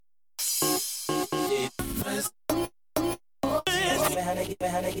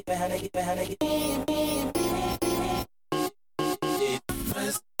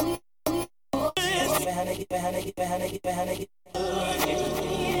Behana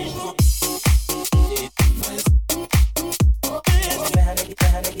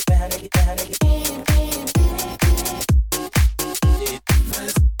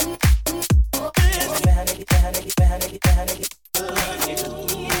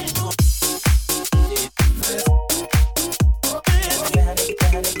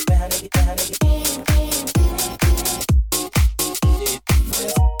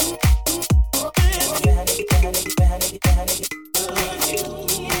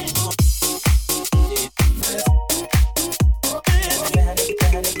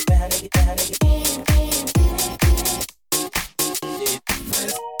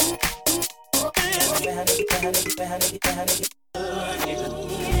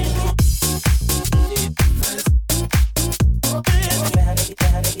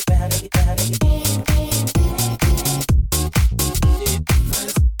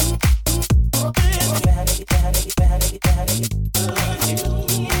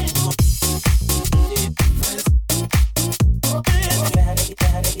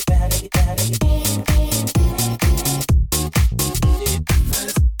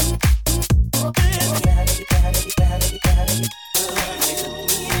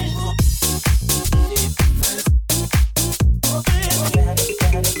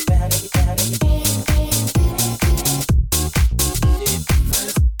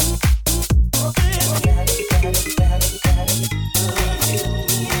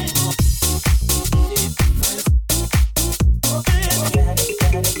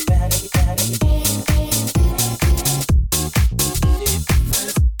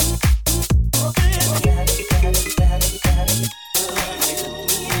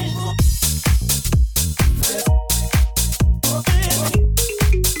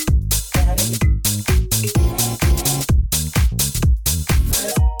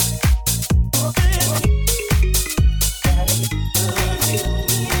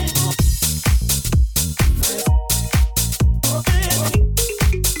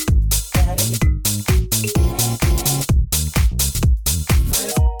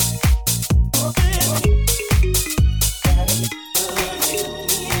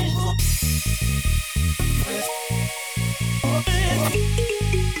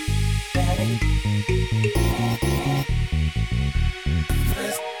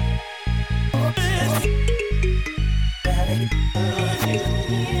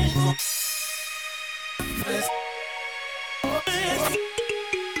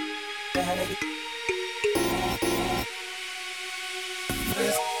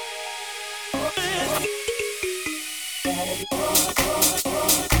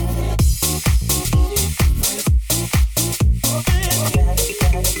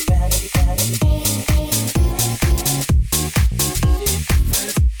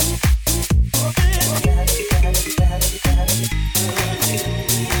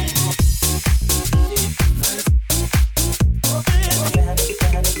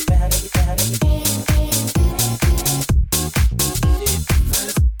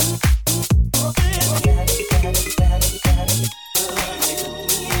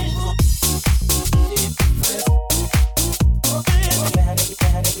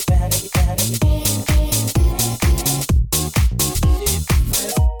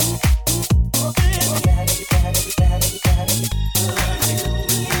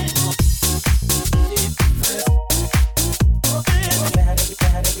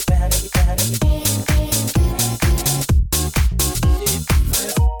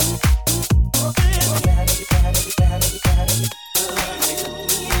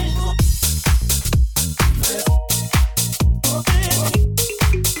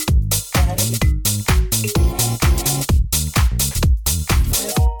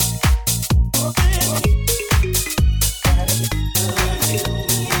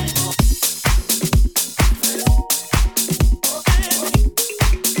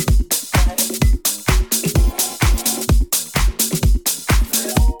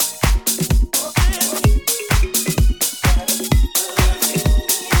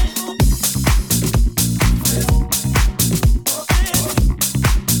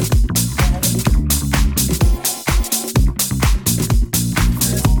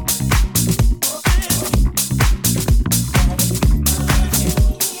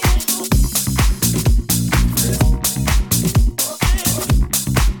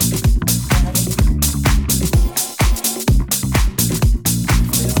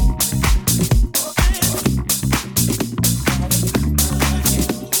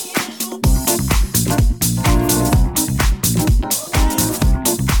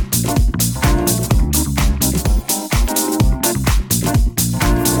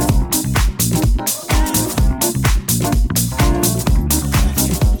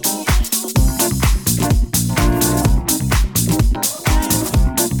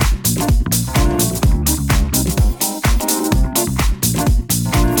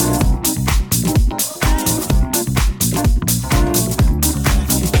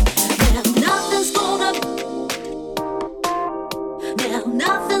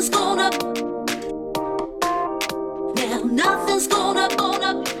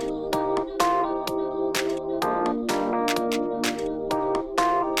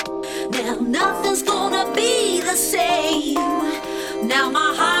nothing's gonna be the same. Now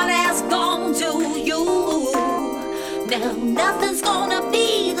my heart has gone to you. Now nothing's gonna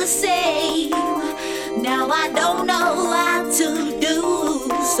be the same. Now I don't know what to do.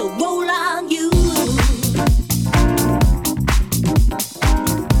 So roll on you.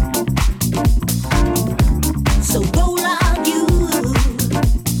 So roll on you.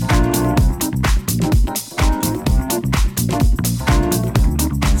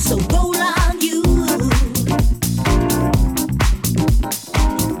 So roll on you.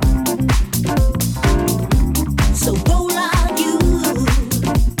 So roll on you.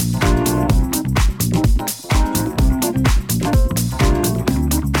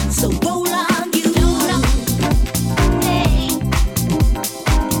 So roll on you.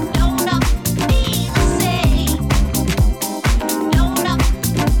 Don't be the same. Don't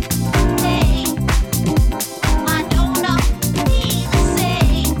hey. I don't be the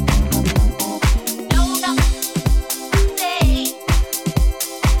same. Don't hey.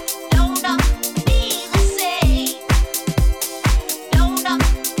 Don't be the same. Don't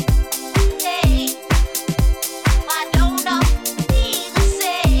hey. I don't be the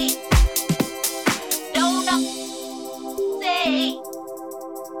same. Don't say.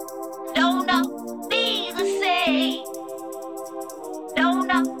 Don't be the same.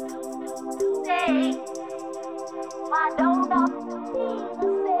 Don't say. I don't be the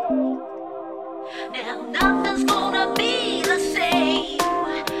same. Now nothing's gonna be the same.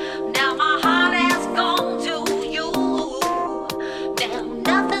 Now my heart has gone to you. Now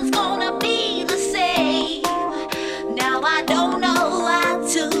nothing's gonna be the same. Now I don't know what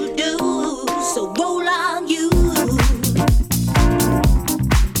to do. So roll on you.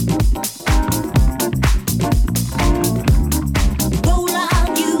 Roll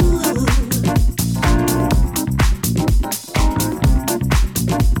on you.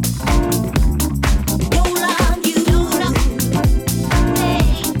 Roll on you. Hey.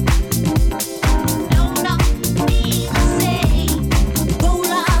 Don't be the same.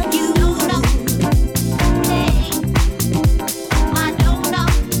 Roll on you. Hey. I don't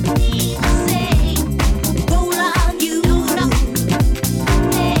be the same. Roll on you. Hey.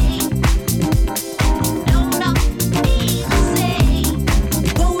 Don't be the same.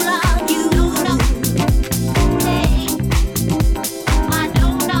 Roll on you. Hey. I don't be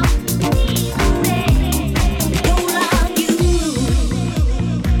the same. Roll on you.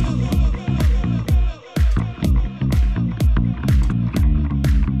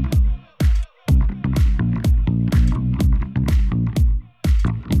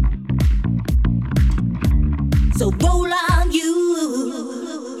 So roll on you.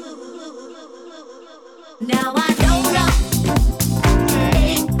 Now I don't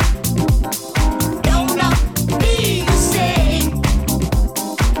hey. Don't be the same.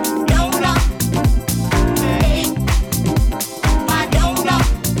 Don't hey. I don't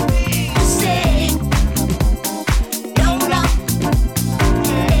be the same. Don't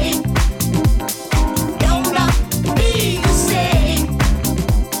hey. Don't be the same.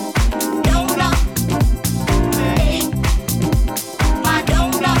 Don't hey. I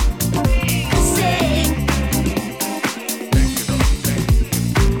don't be the same.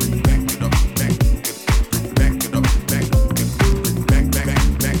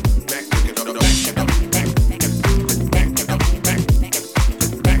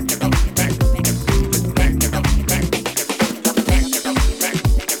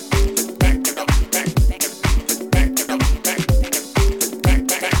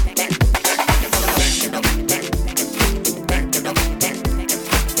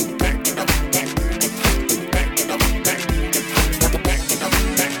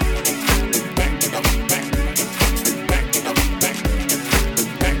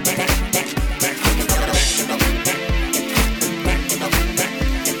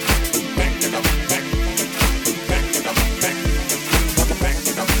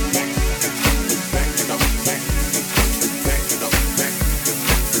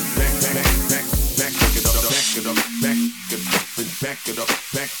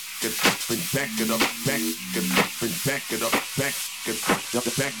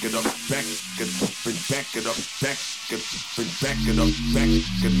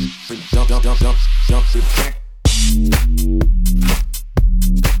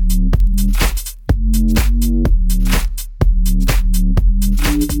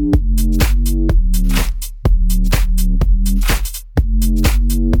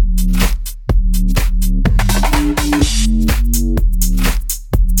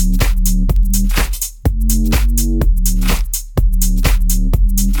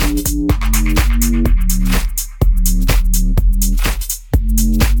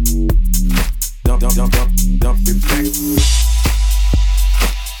 back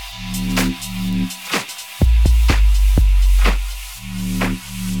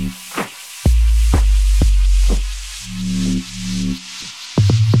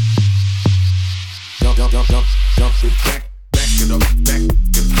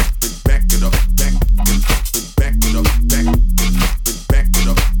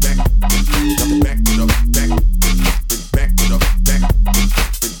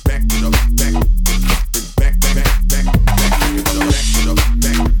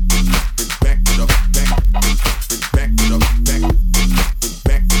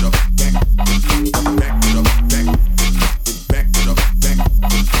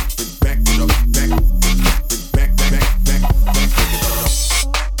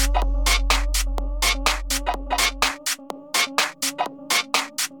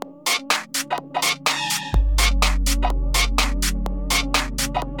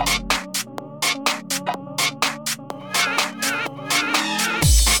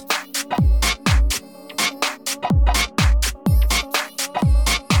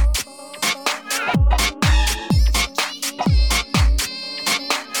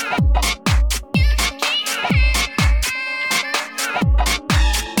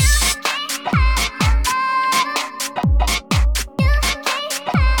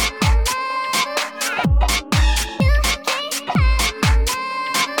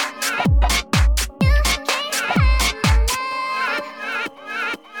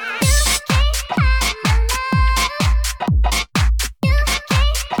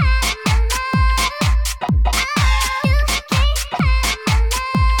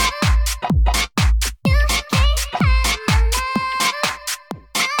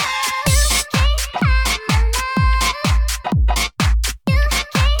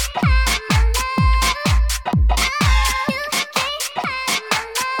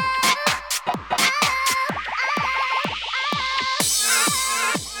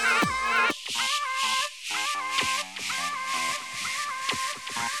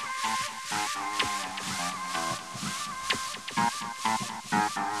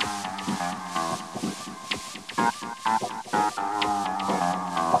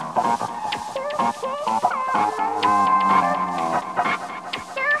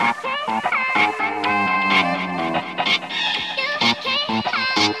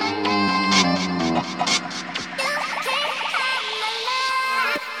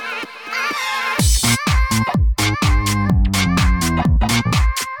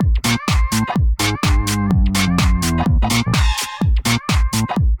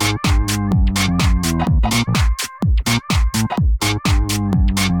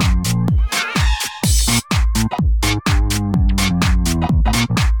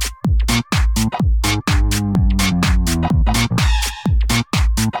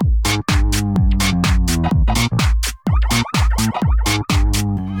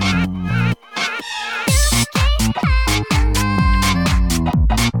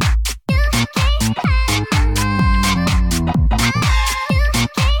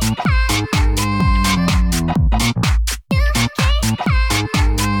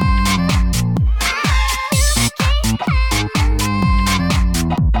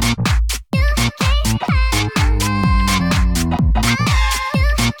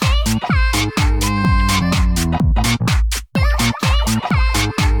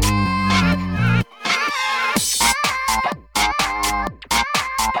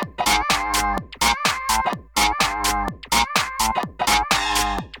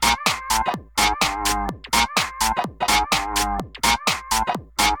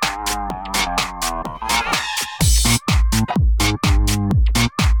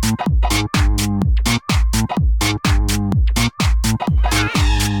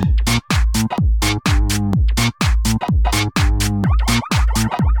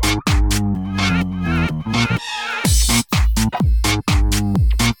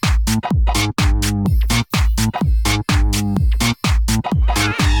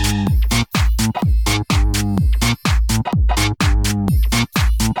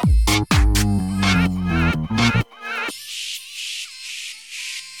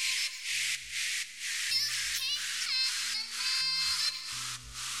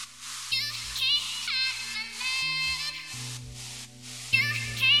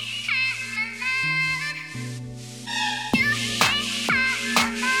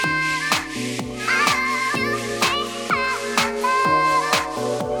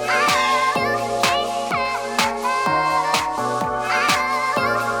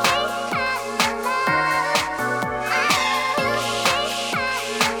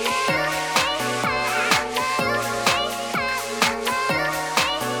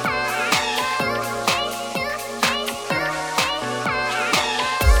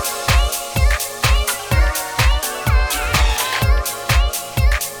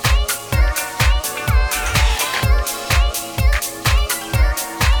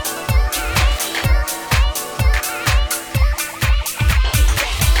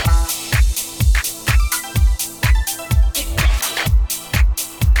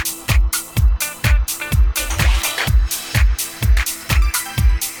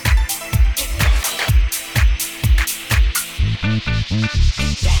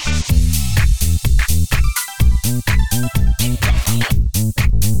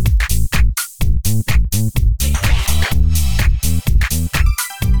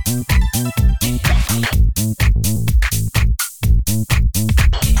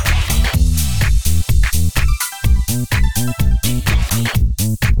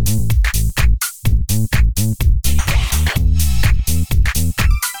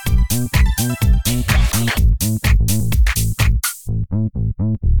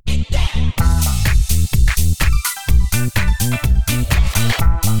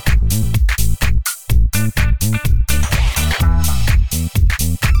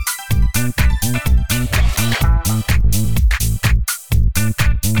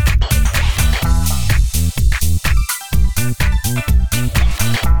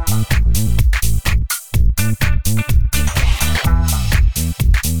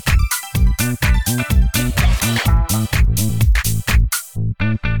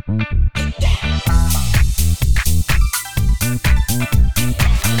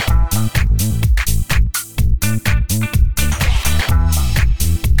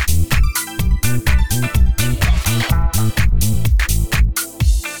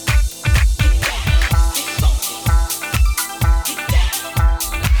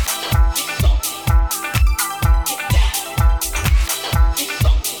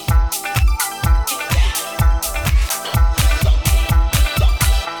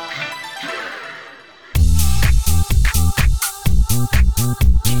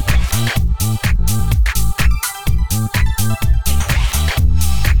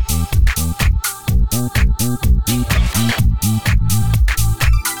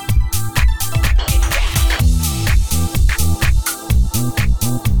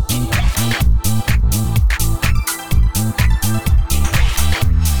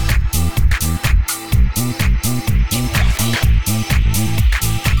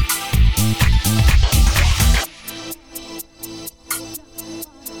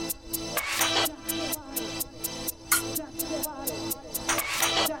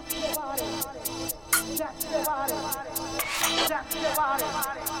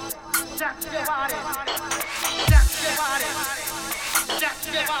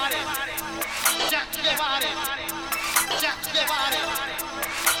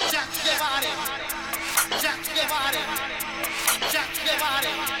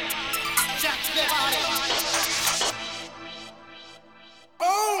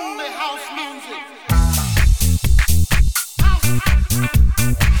Only house music. House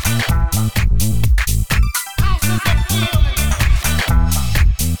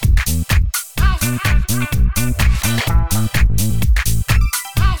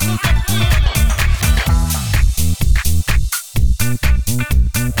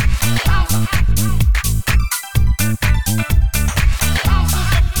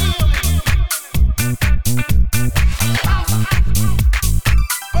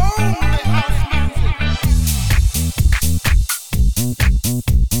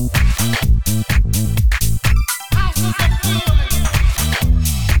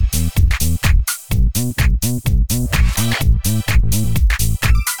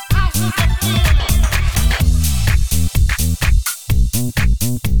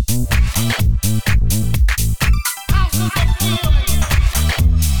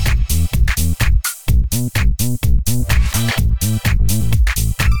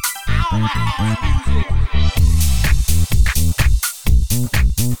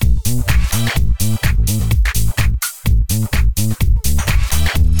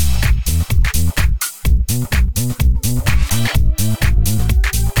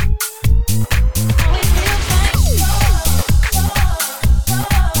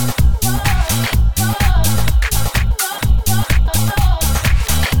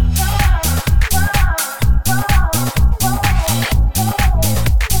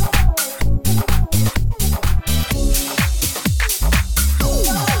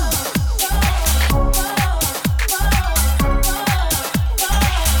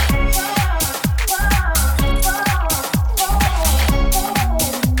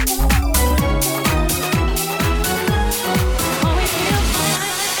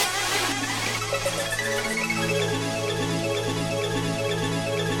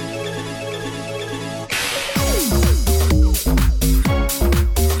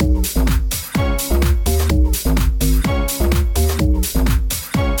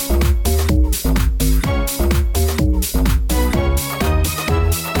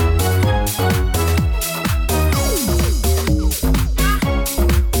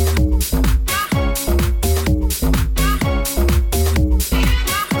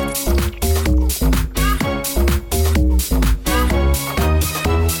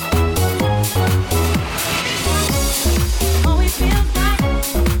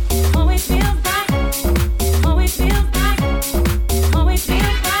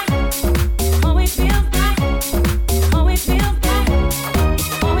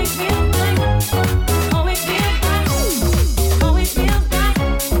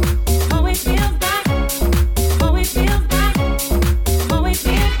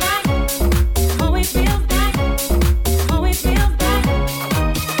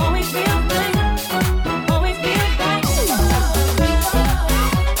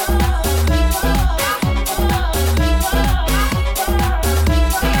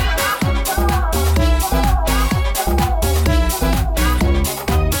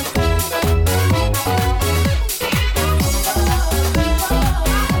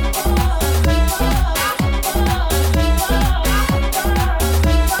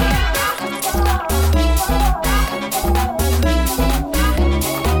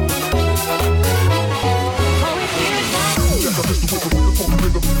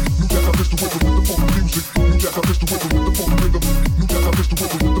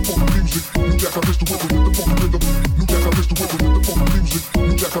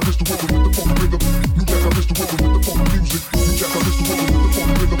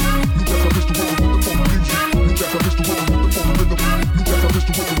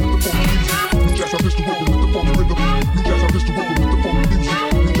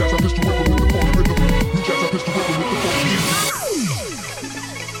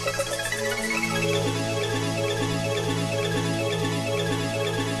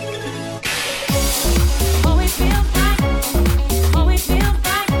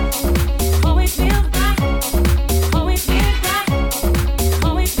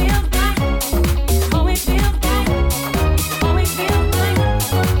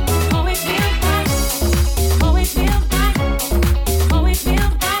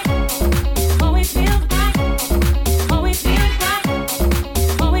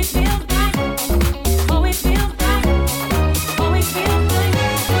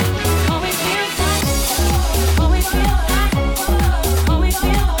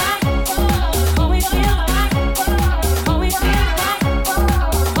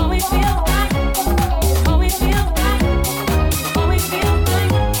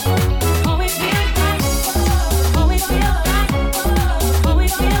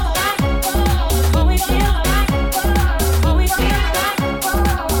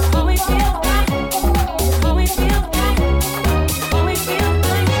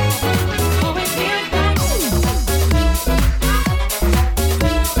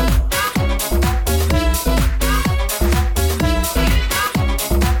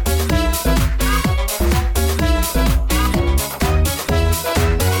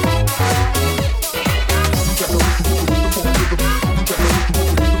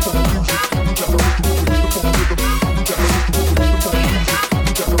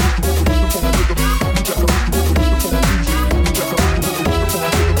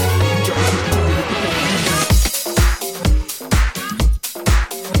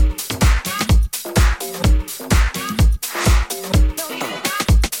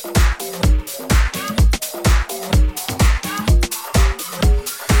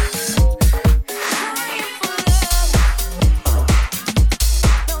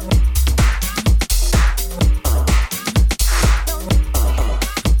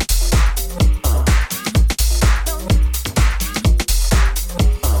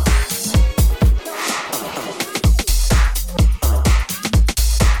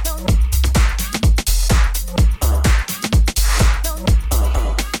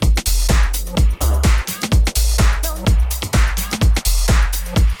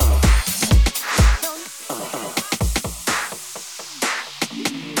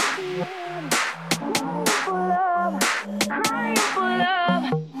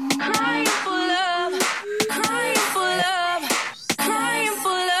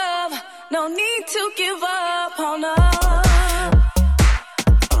no need to give up on us.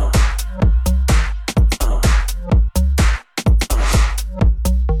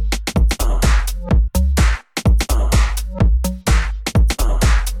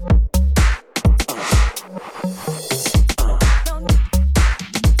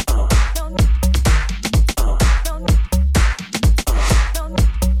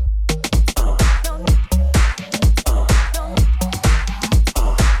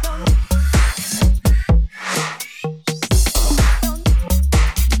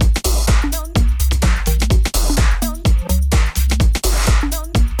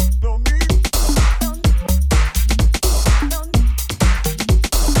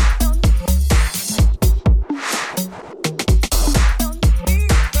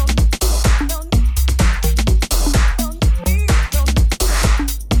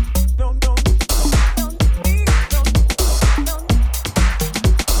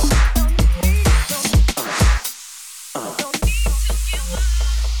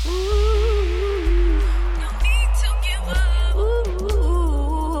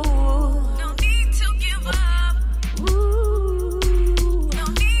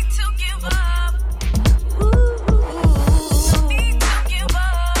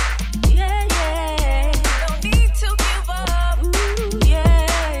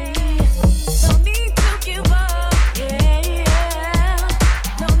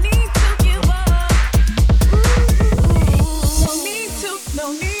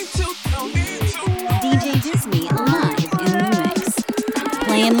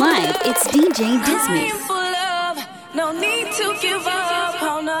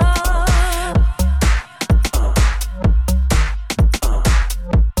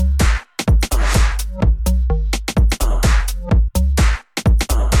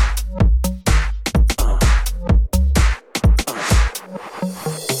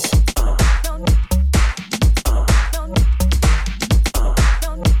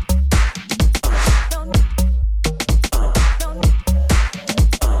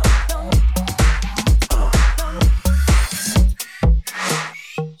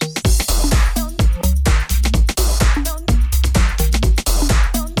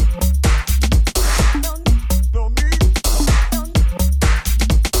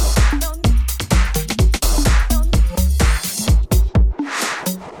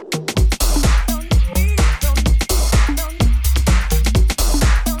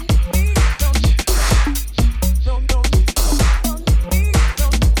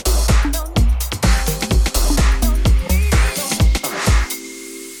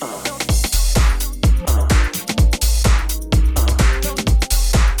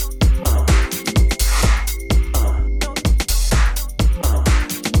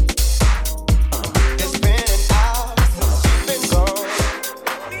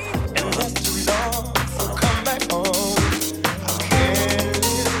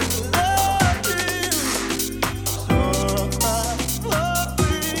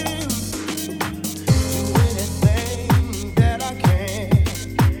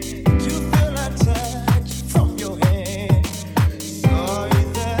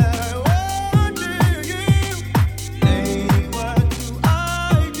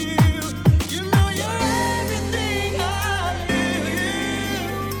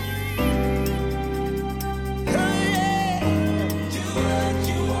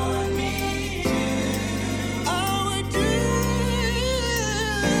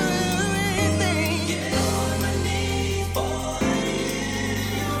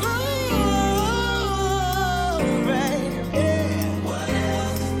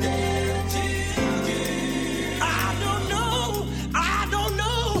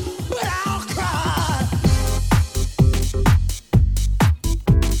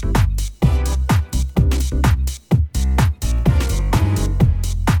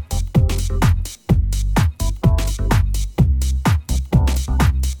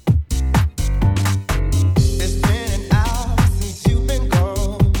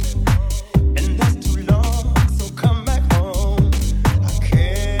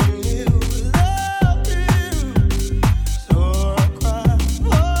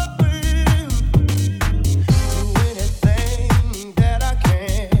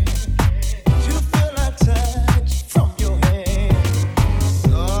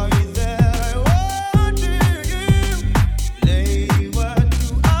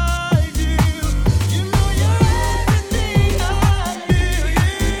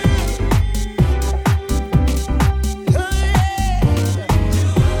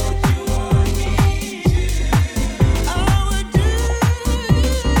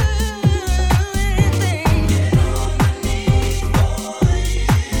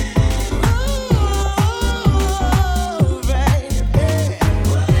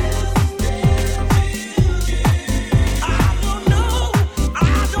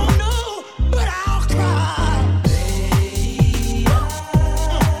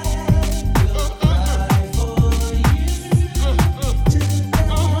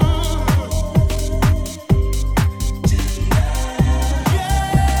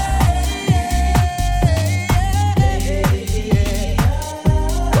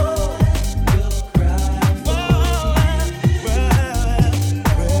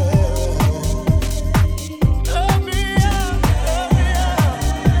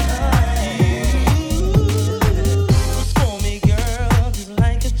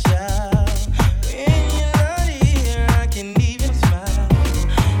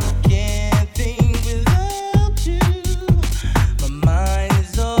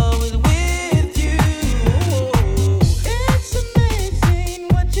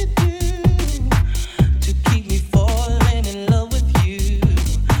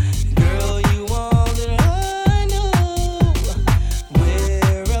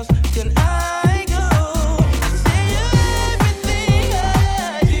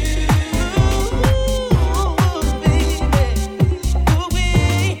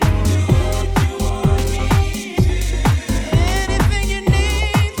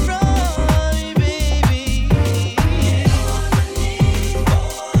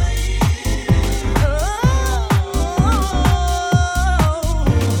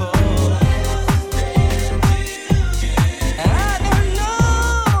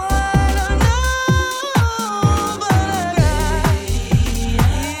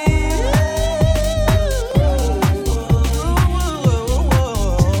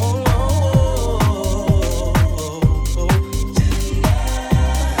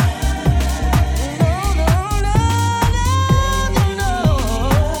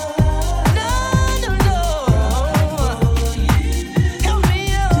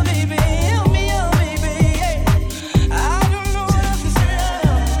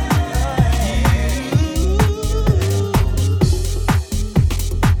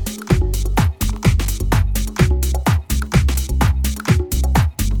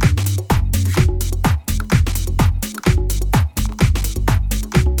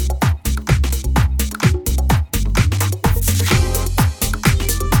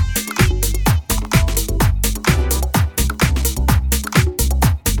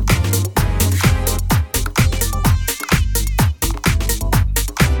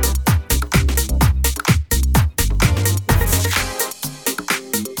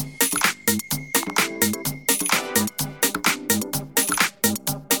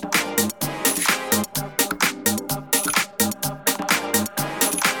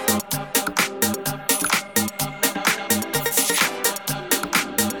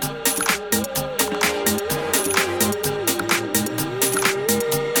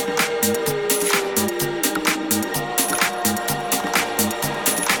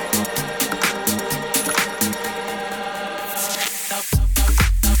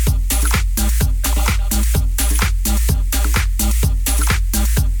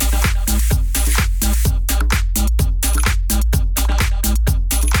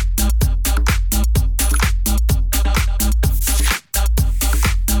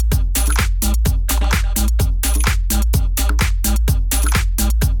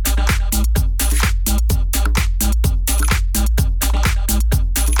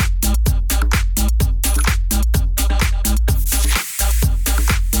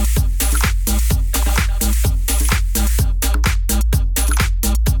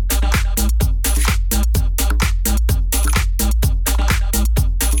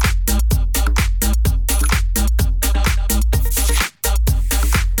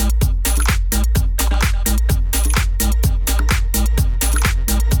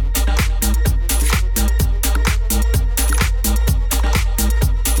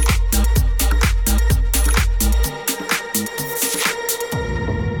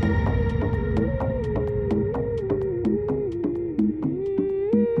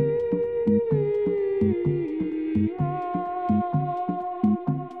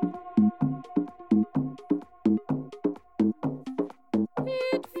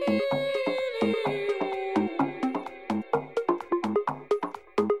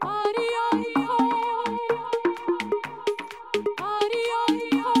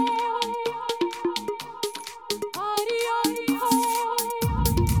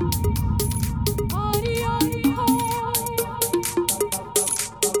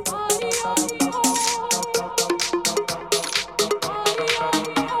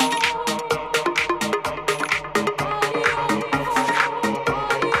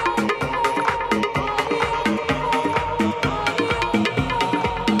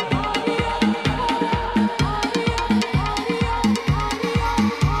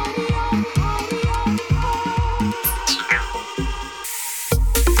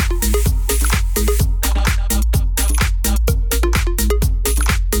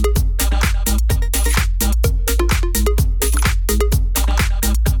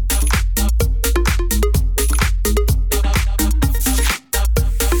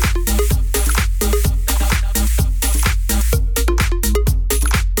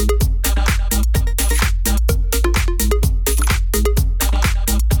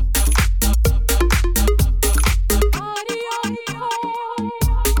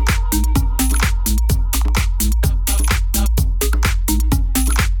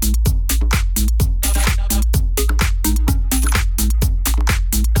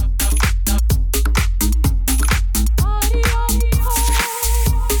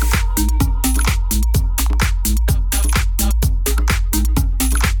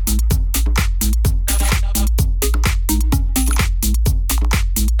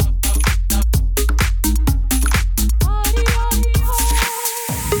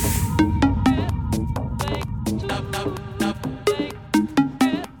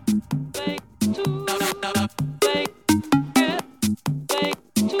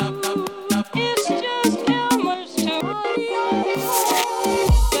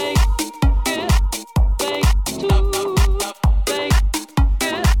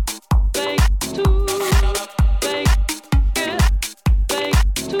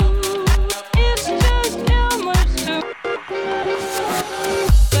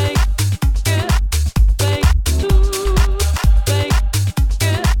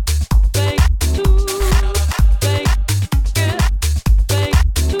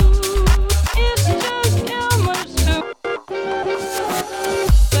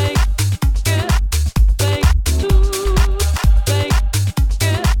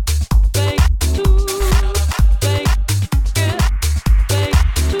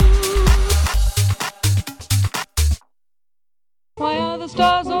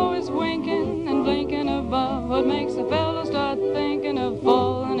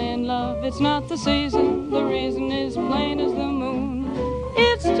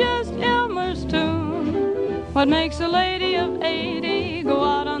 What makes a lady of 80 go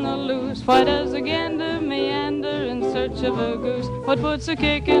out on the loose? Why does a gander meander in search of a goose? What puts a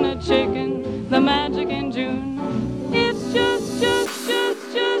kick in a chicken? The magic in June. It's just.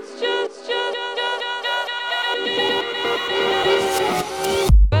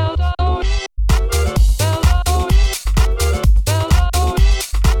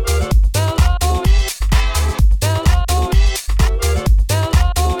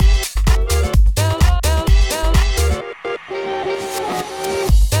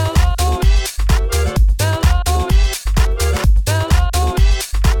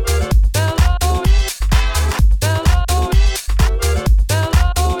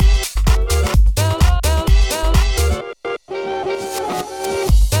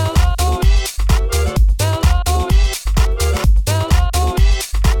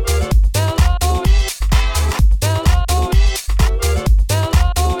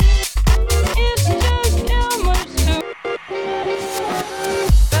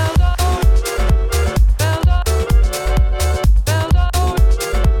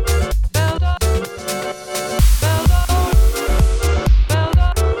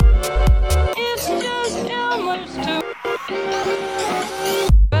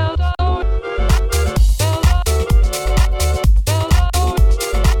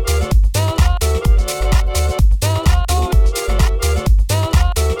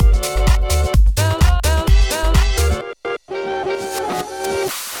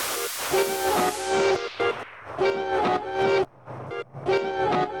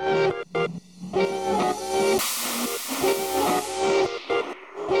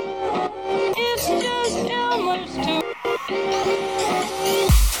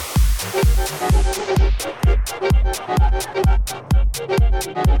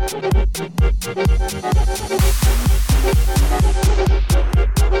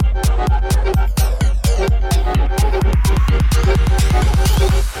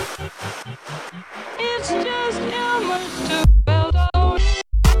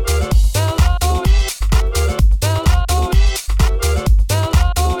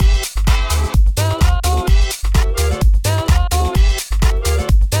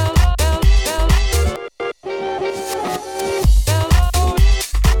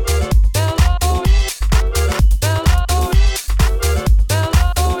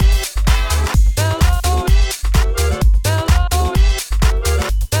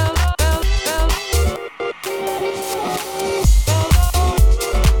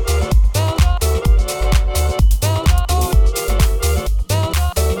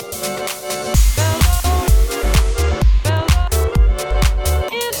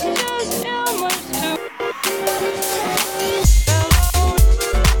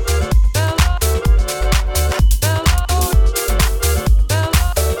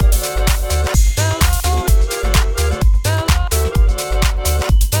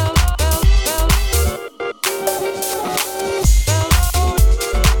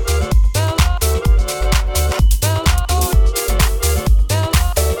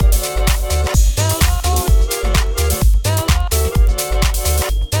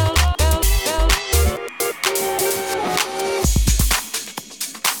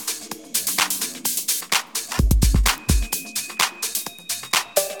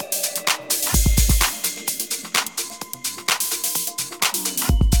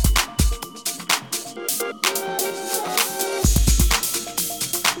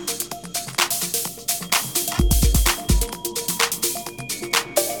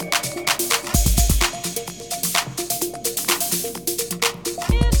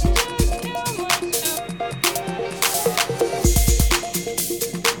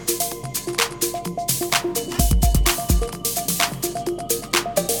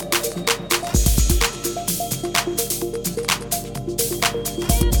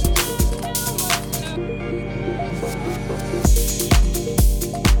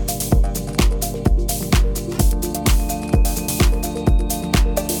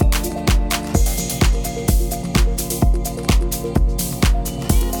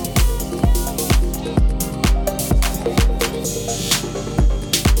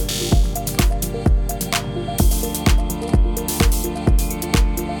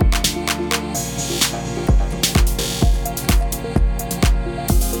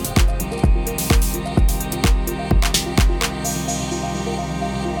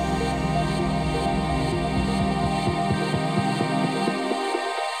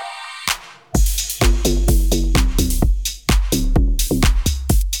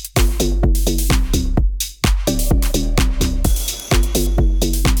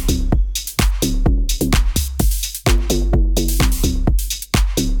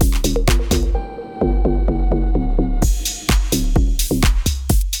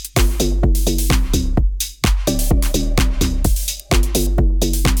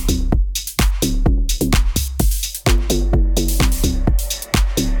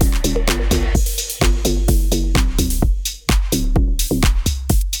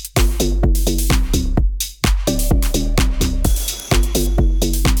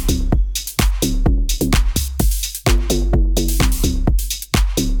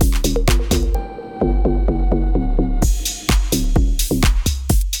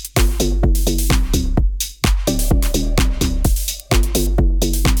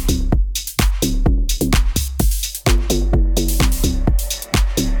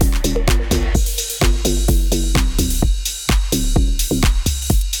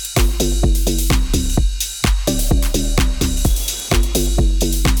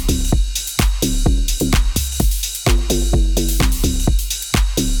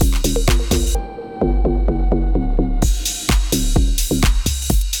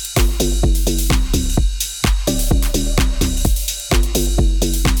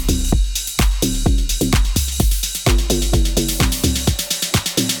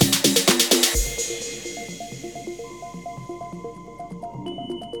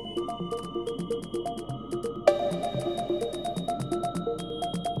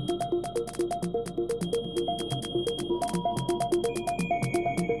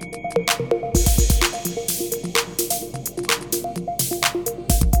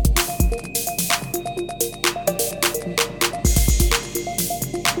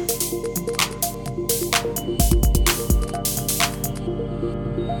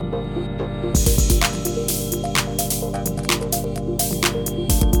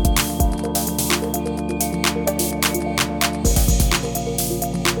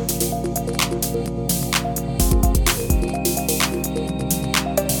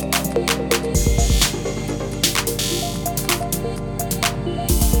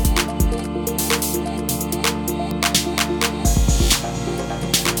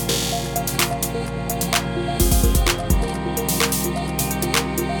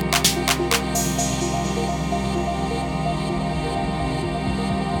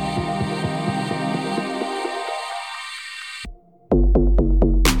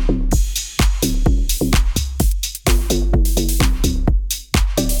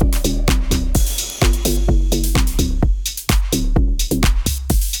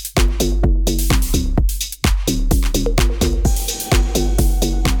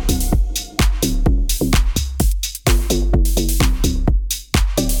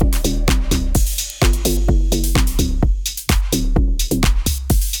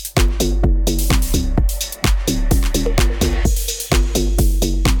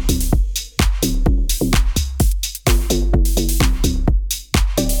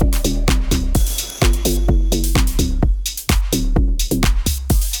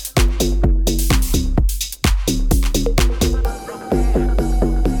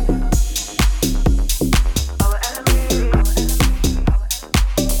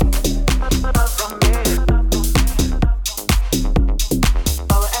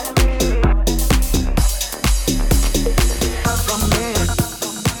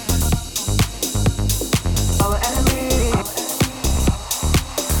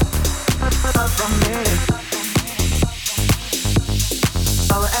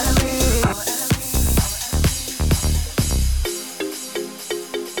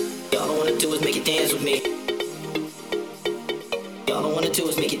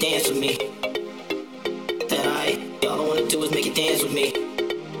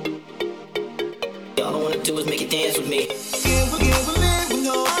 do is make it dance with me.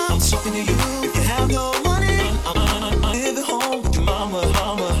 I'm talking to you. If you have no money, I live at home with your mama.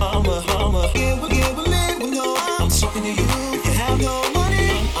 I'm talking to you. If you have no money,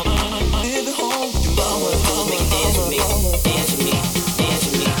 I live at home with your mama. Make it dance with me. Dance with me. Dance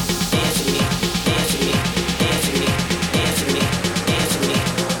with me. Dance with me. Dance with me. Dance with me. Dance with me.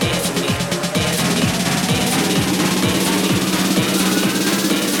 Dance with me. Dance with me. Dance with me.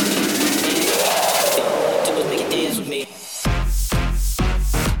 Dance with me. Dance with me.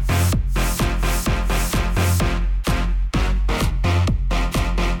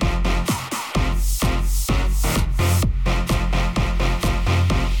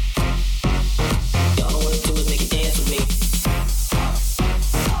 Do is make it dance with me.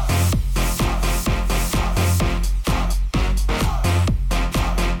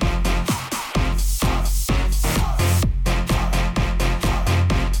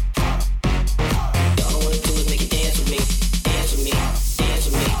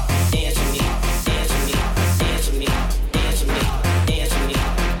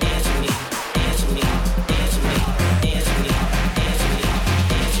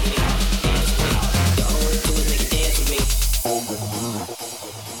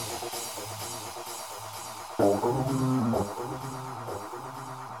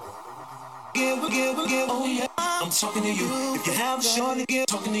 Oh yeah, I'm talking to you. If you have a shorty,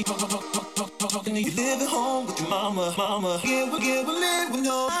 talking to you, talking to you. Live at home with your mama. Give with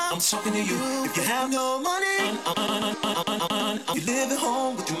no. I'm talking to you. If you have no money, you live at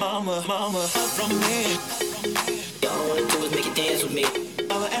home with your mama. From me, Y'all wanna do is make it dance with me.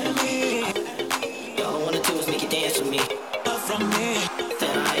 our enemy. Y'all wanna do is make it dance with me. From me,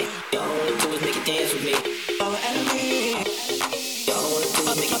 Tonight, y'all wanna do is make it dance with me. our enemy. Y'all wanna do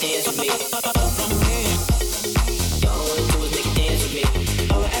is make it dance with me. From me, Y'all wanna do is make it dance with me.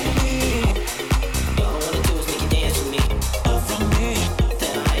 our enemy. Y'all wanna do is make it dance with me. From me,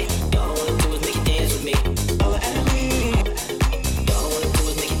 Tonight, y'all wanna do is make it dance with me. our enemy. Y'all wanna do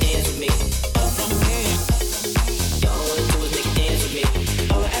is make it dance with me. From me, Y'all wanna do is make it dance with me.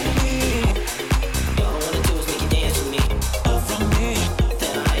 our enemy. Y'all wanna do is make it dance with me. From me,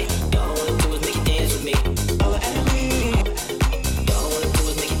 Tonight, y'all wanna do is make it dance with me. our enemy. Y'all wanna do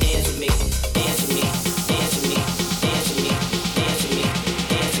is make it dance with me. Dance with me. Dance with me. Dance with me.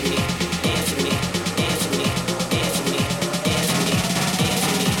 Dance with me. Dance with me. Dance with me. Dance with me. Dance with me. Dance with me. Dance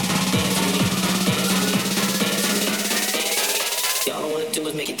with me. Y'all wanna do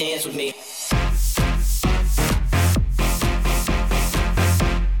is make it dance with me.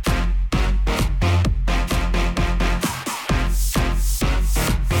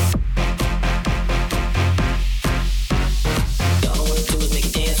 Y'all wanna do is make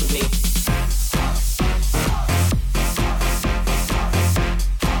it dance with me.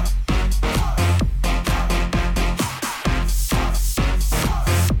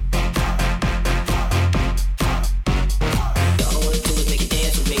 Y'all wanna do is make it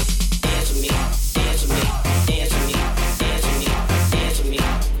dance with me. Dance with me. Dance with me. Dance with me. Dance with me. Dance with me.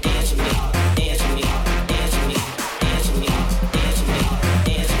 Dance with me. Dance with me. Dance with me. Dance with me. Dance with me.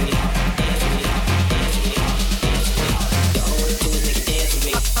 Dance with me. Dance with me. Dance with me. Y'all wanna do is make it dance with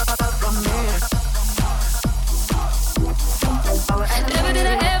me. Never did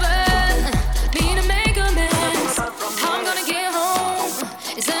I ever mean to make amends. How I'm gonna get home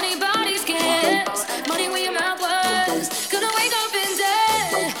is anybody's guess. Money where your mouth was. Gonna wake up in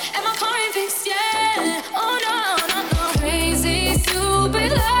dead, and my car ain't fixed yet. Oh no, no, no. Crazy,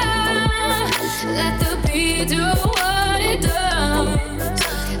 stupid love. Let the beat do what it does.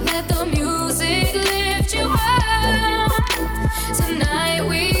 Let the music lift you up. Tonight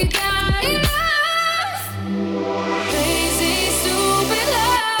we got enough. Crazy, stupid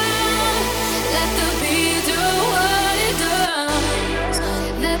love. Let the beat do what it does.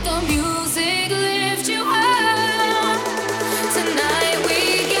 Let the music lift you up. Tonight we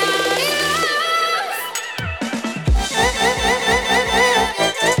got enough.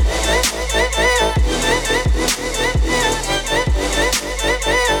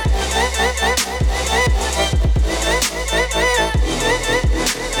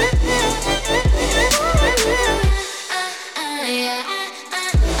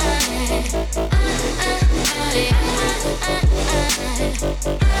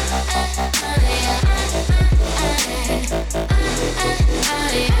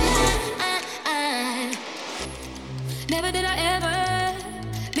 Never did I ever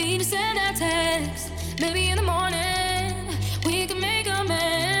mean to send that text. Maybe in the morning we can make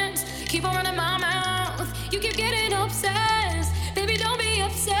amends. Keep on running my mouth. You keep getting obsessed. Baby, don't be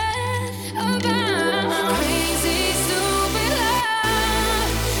upset about crazy, stupid love.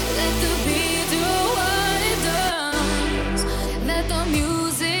 Let the beat do what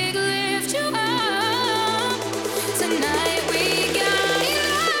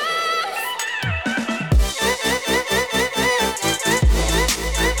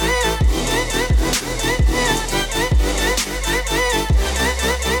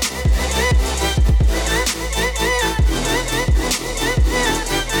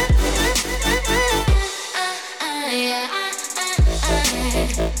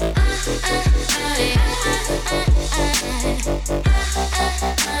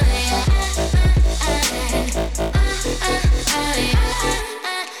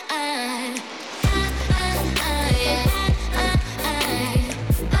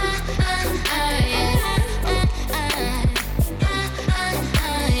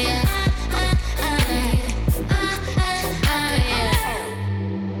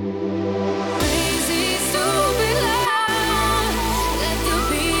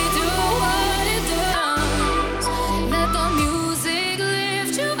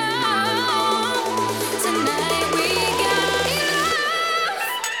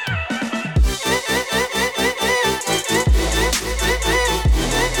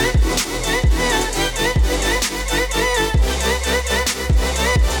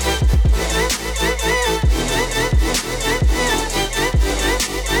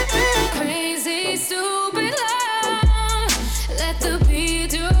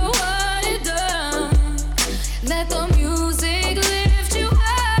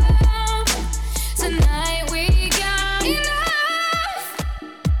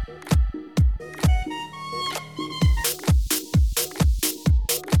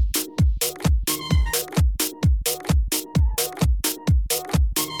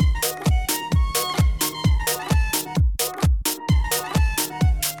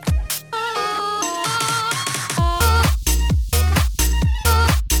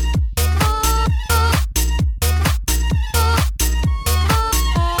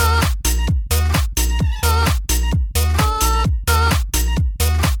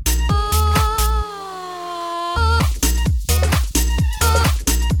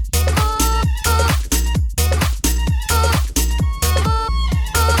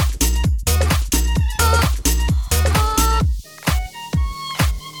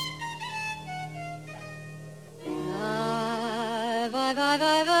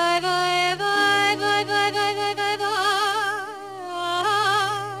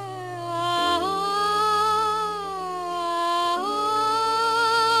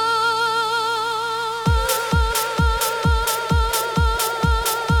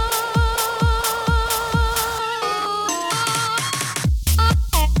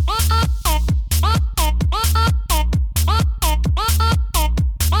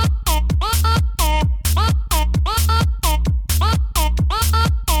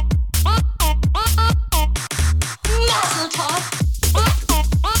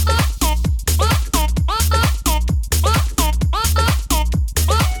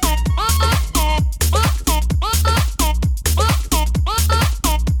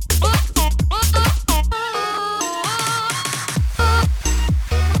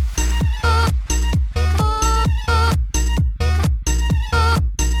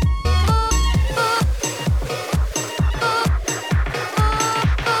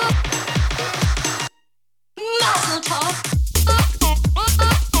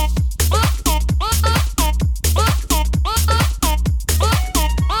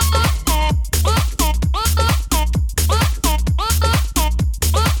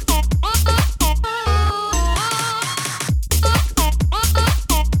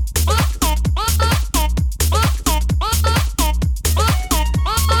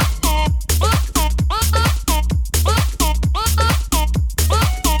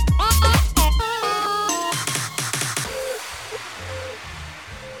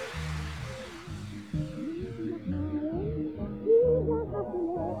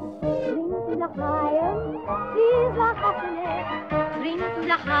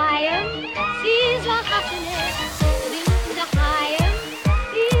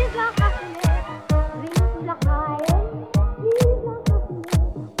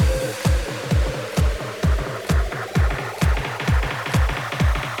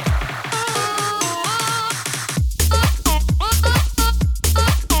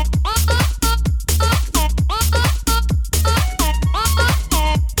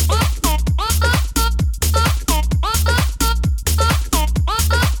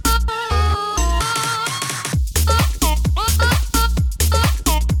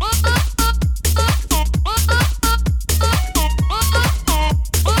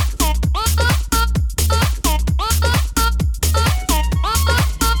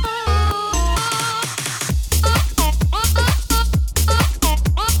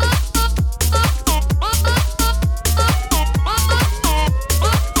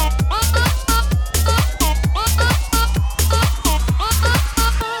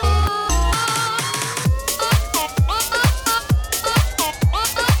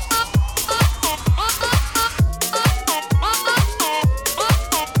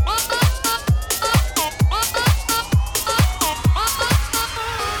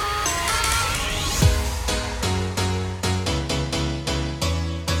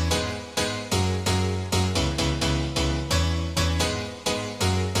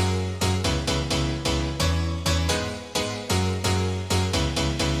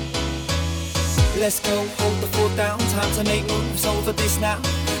Let's go, hold the fort down, time to make moves over this now.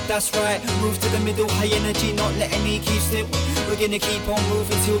 That's right, move to the middle, high energy, not letting me keep still. We're gonna keep on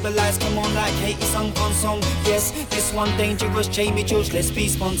moving till the lights come on like Katie's song on song. Yes, this one dangerous, Jamie George, let's be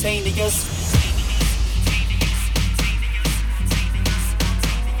spontaneous.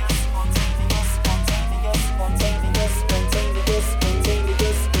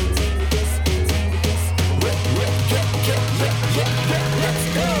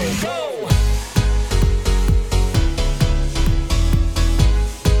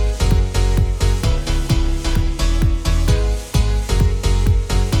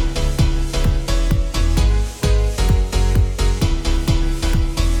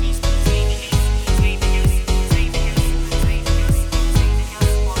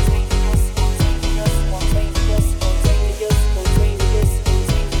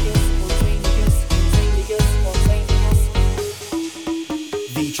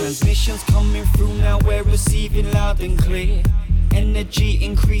 Transmissions coming through now, we're receiving loud and clear. Energy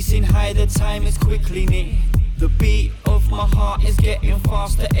increasing high, the time is quickly near. The beat of my heart is getting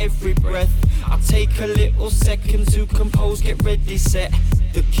faster every breath. I take a little second to compose, get ready, set.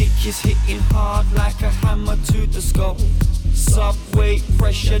 The kick is hitting hard like a hammer to the skull. Subweight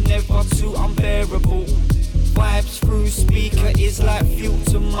pressure never too unbearable. Vibes through speaker is like fuel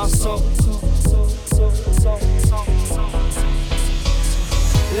to my soul.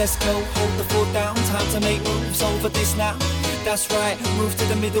 Let's go, hold the fort down, time to make moves over this now. That's right, move to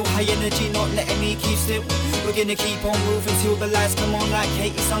the middle, high energy, not letting me keep still. We're gonna keep on moving till the lights come on like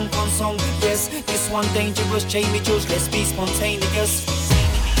Katie sung on song. Yes, this one dangerous, Jamie George, let's be spontaneous.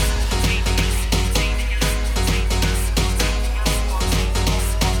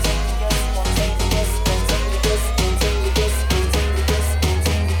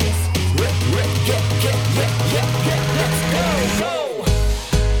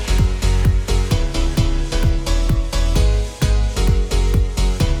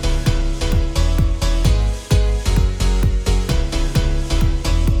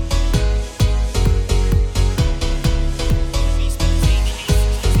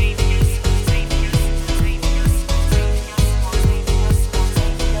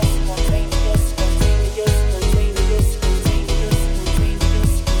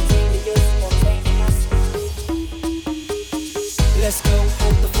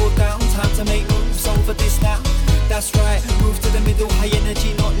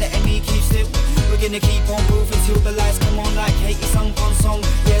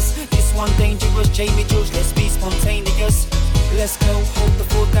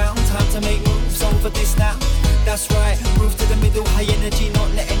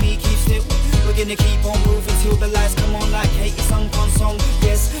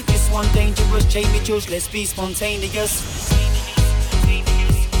 Let's be spontaneous.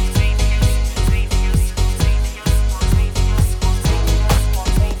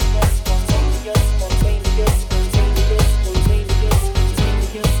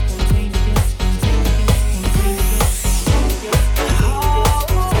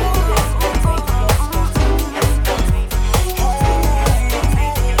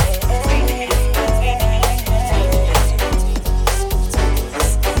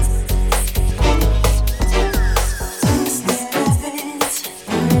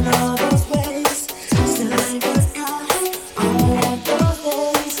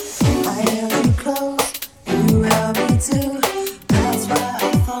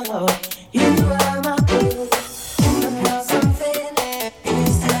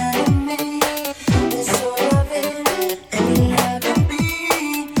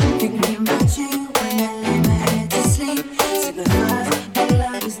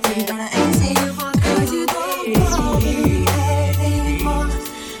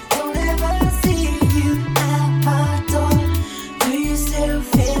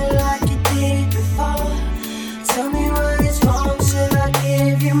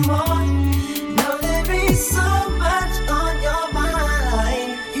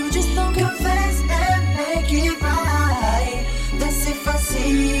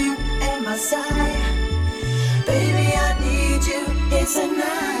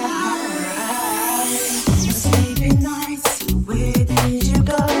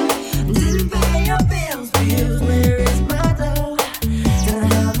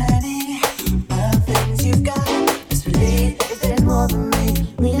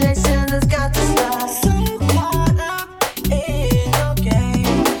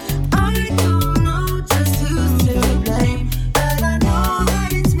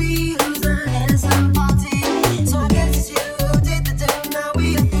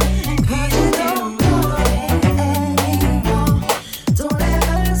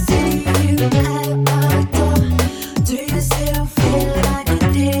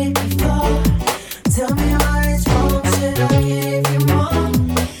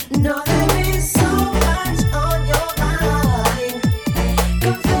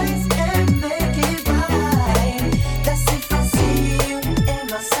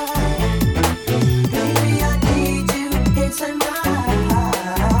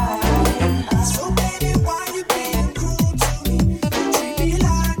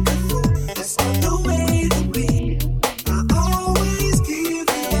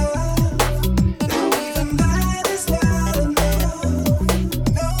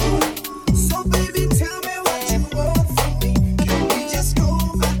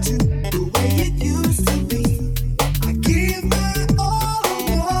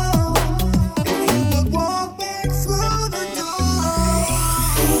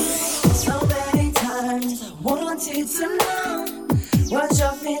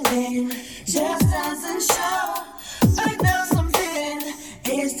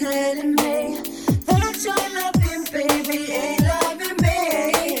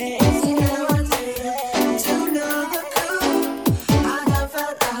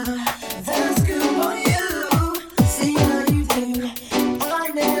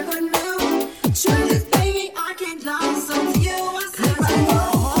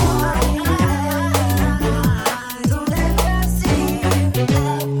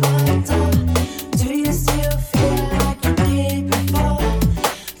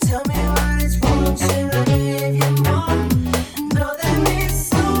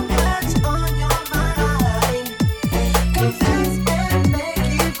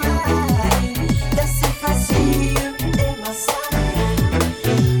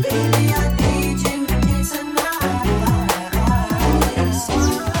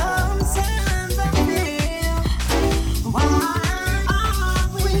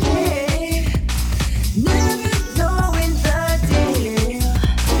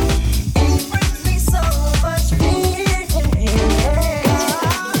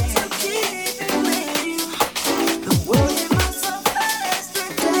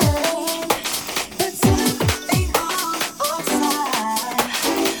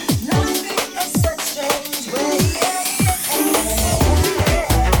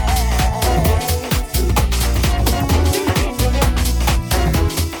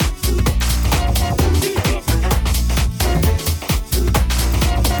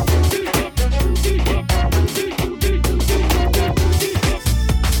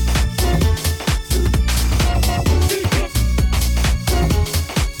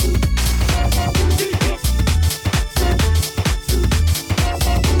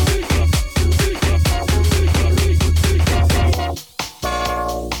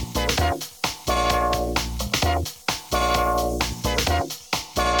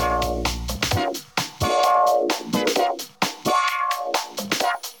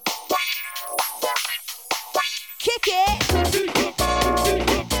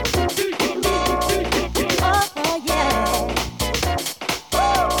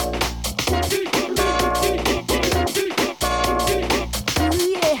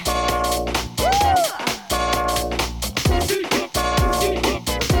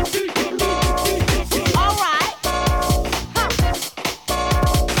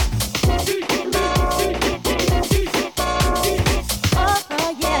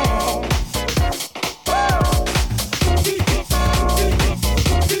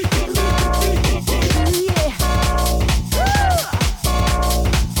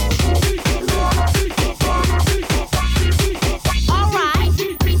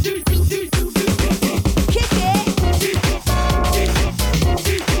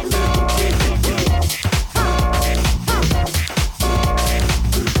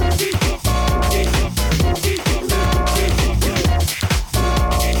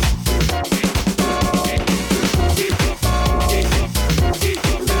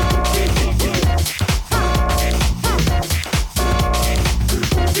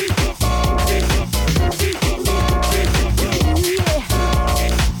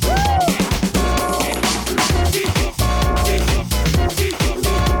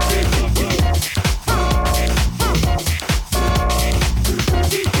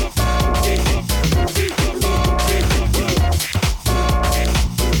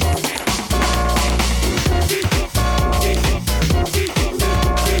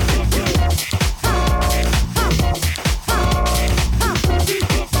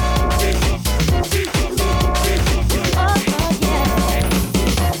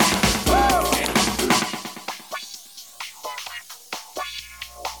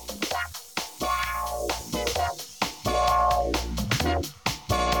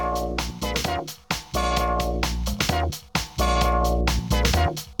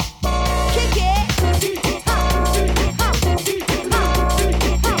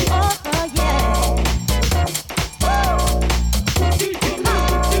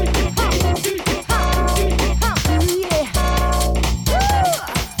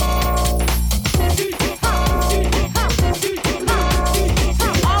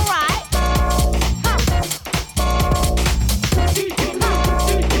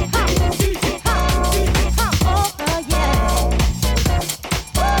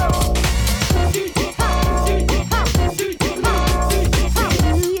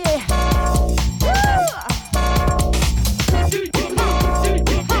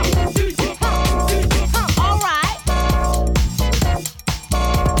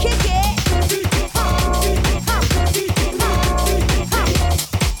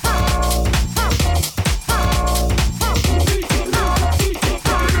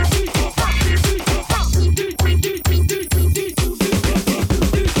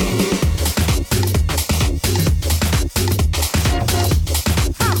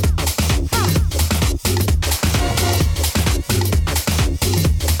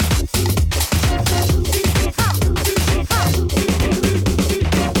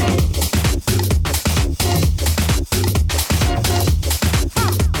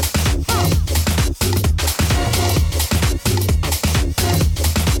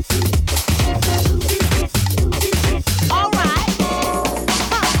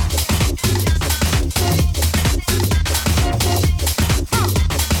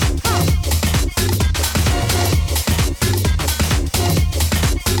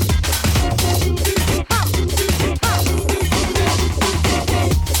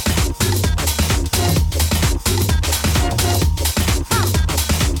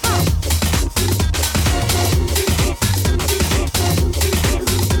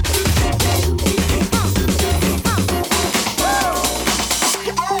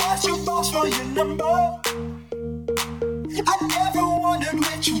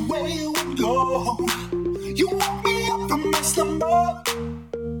 flow. You woke me up from my slumber.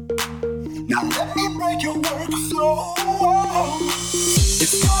 Now let me break your workflow.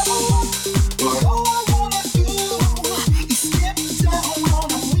 It's not a lot, but all I wanna do is skip down on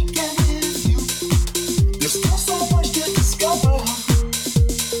a weekend with you. There's still so much to discover.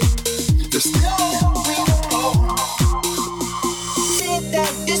 There's still a long way to go. Think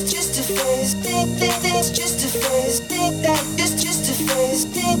that it's just a phase. Think it's just a phase. Think that it's just a phase.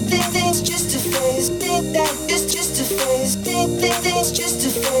 Think it's just a phase. Think that it's just a phase. Think it's just a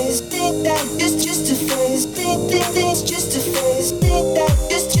phase. Think that it's just a phase. Think it's just a phase. Think that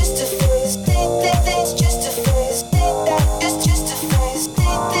it's just a phase. Think it's just a phase. Think that it's just a phase.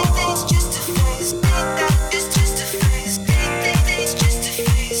 Think it's just a phase. Think that it's just a phase. Think it's just a phase. Think that it's just a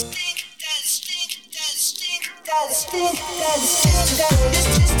phase. Think it's just a phase. Think that it's just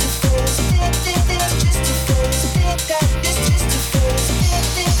a phase. Think it's just a phase. Think that it's just a phase. Think it's just a phase. Think that it's just a phase.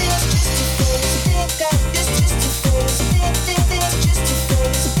 Think it's just a phase. Think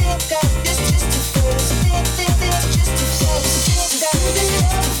that it's just a phase. Think it's just a phase. Think that it's just a phase. Think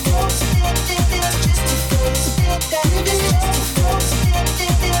it's just a phase.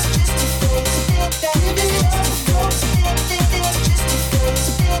 Think that it's just a phase. Think it's just a phase.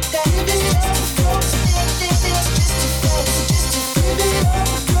 Think that it's just a phase. Think it's just a phase. Just to give it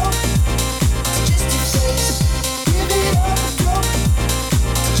up.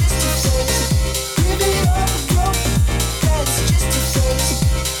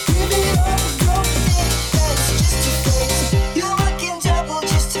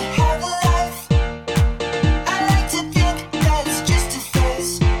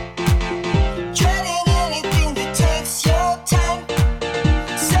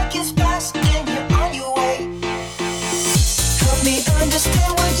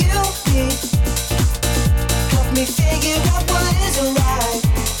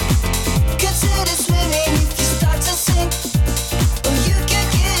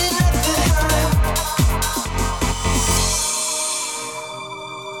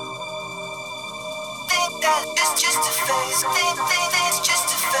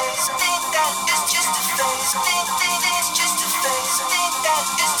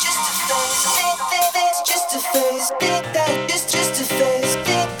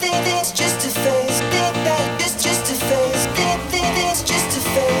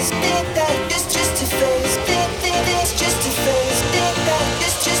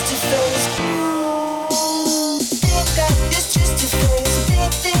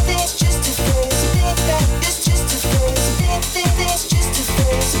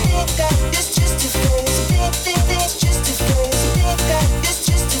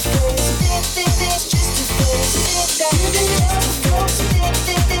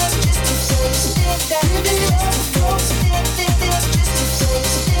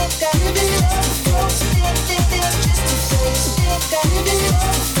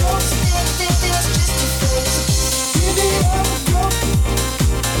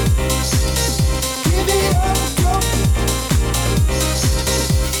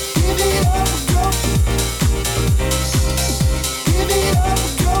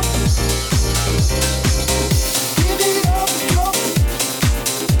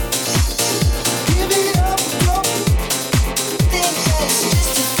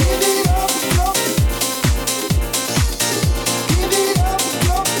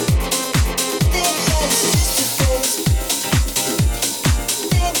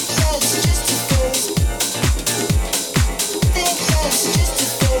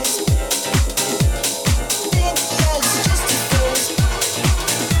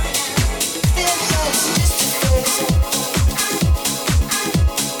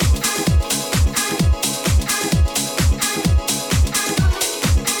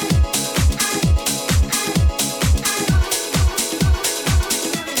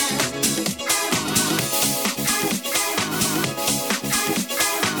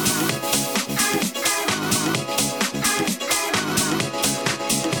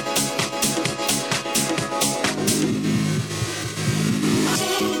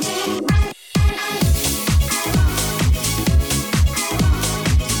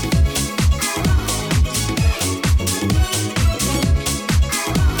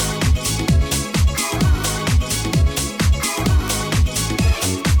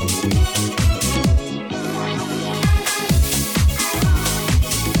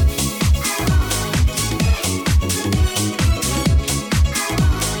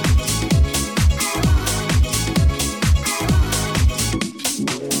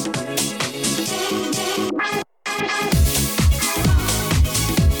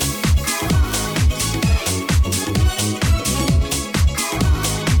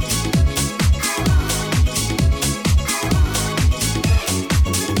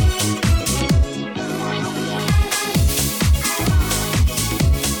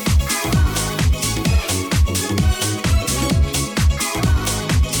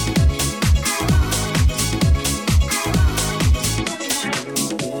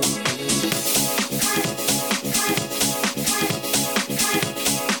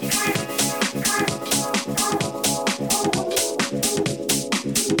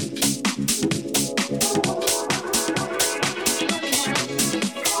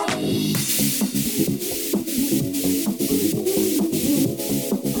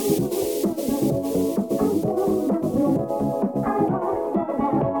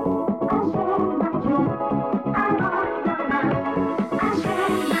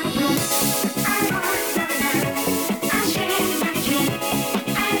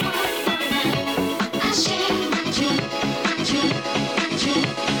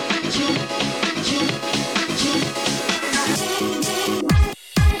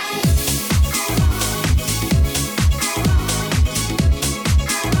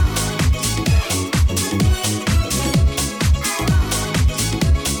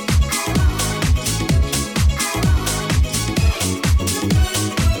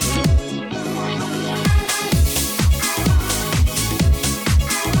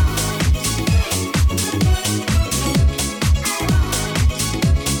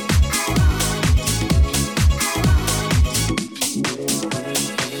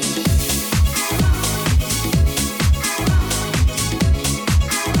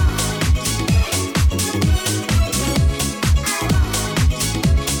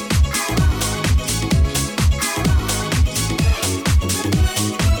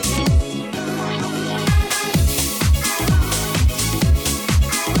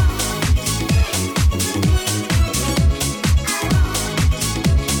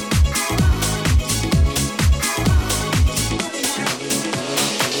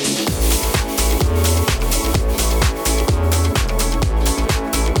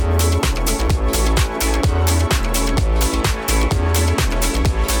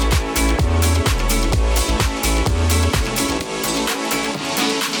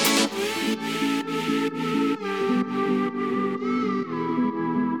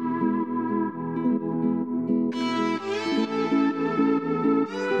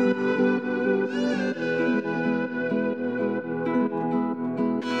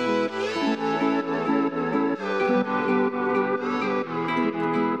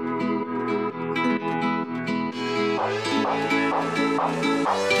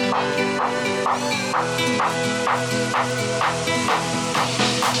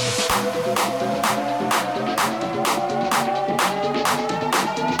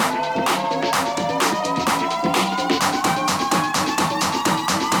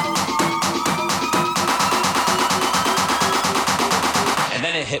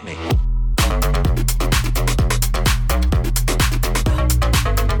 it hit me.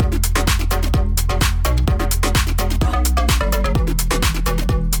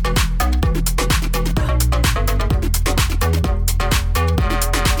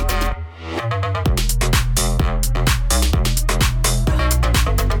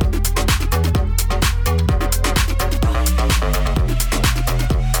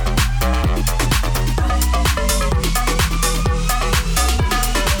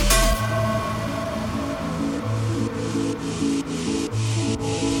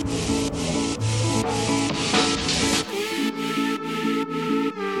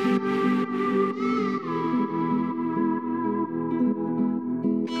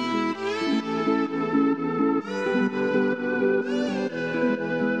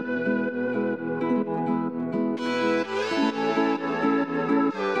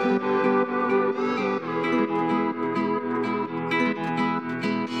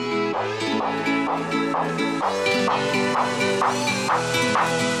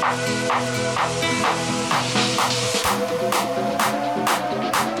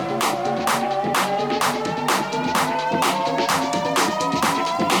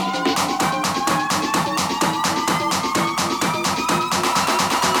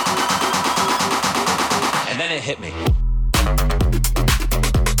 Hit me.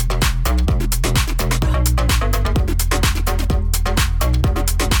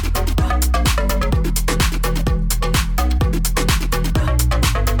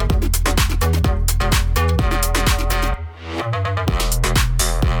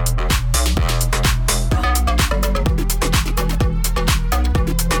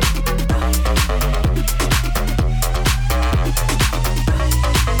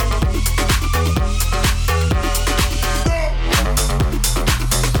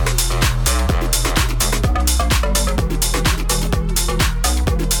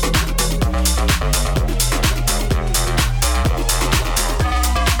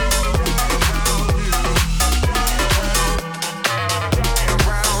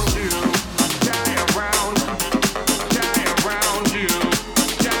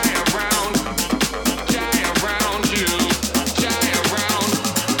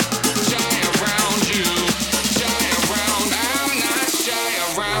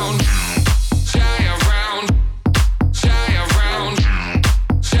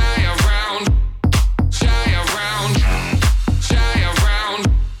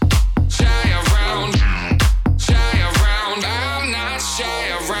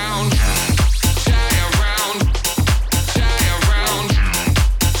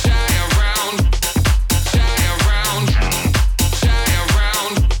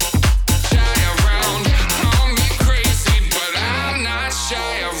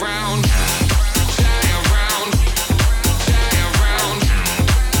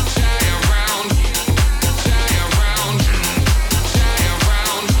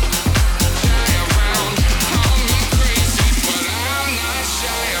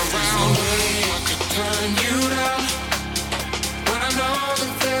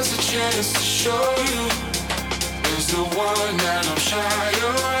 Shy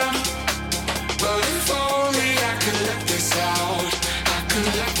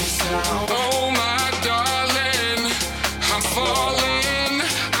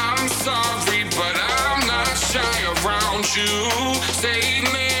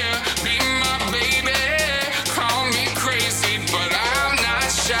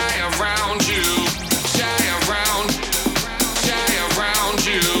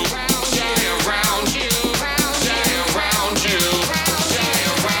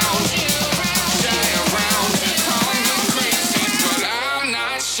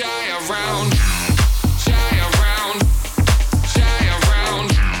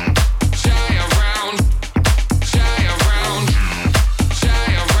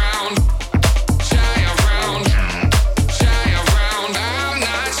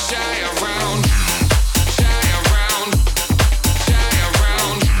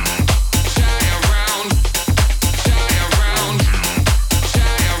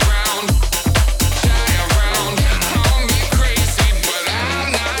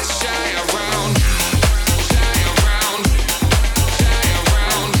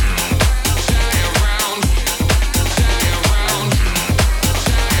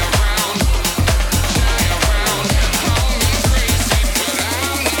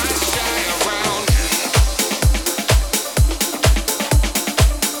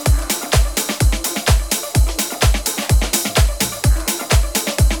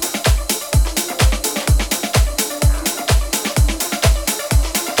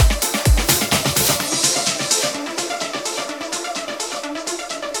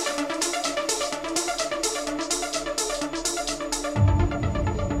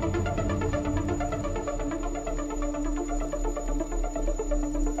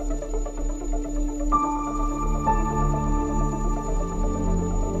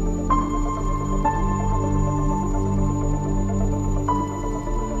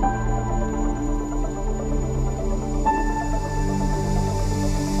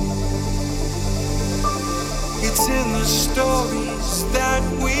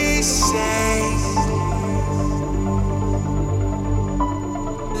say,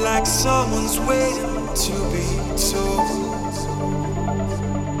 like someone's waiting to be told.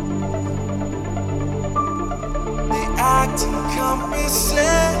 The act encompasses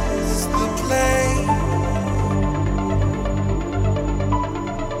the play.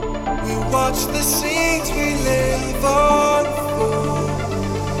 We watch the scenes we live on for.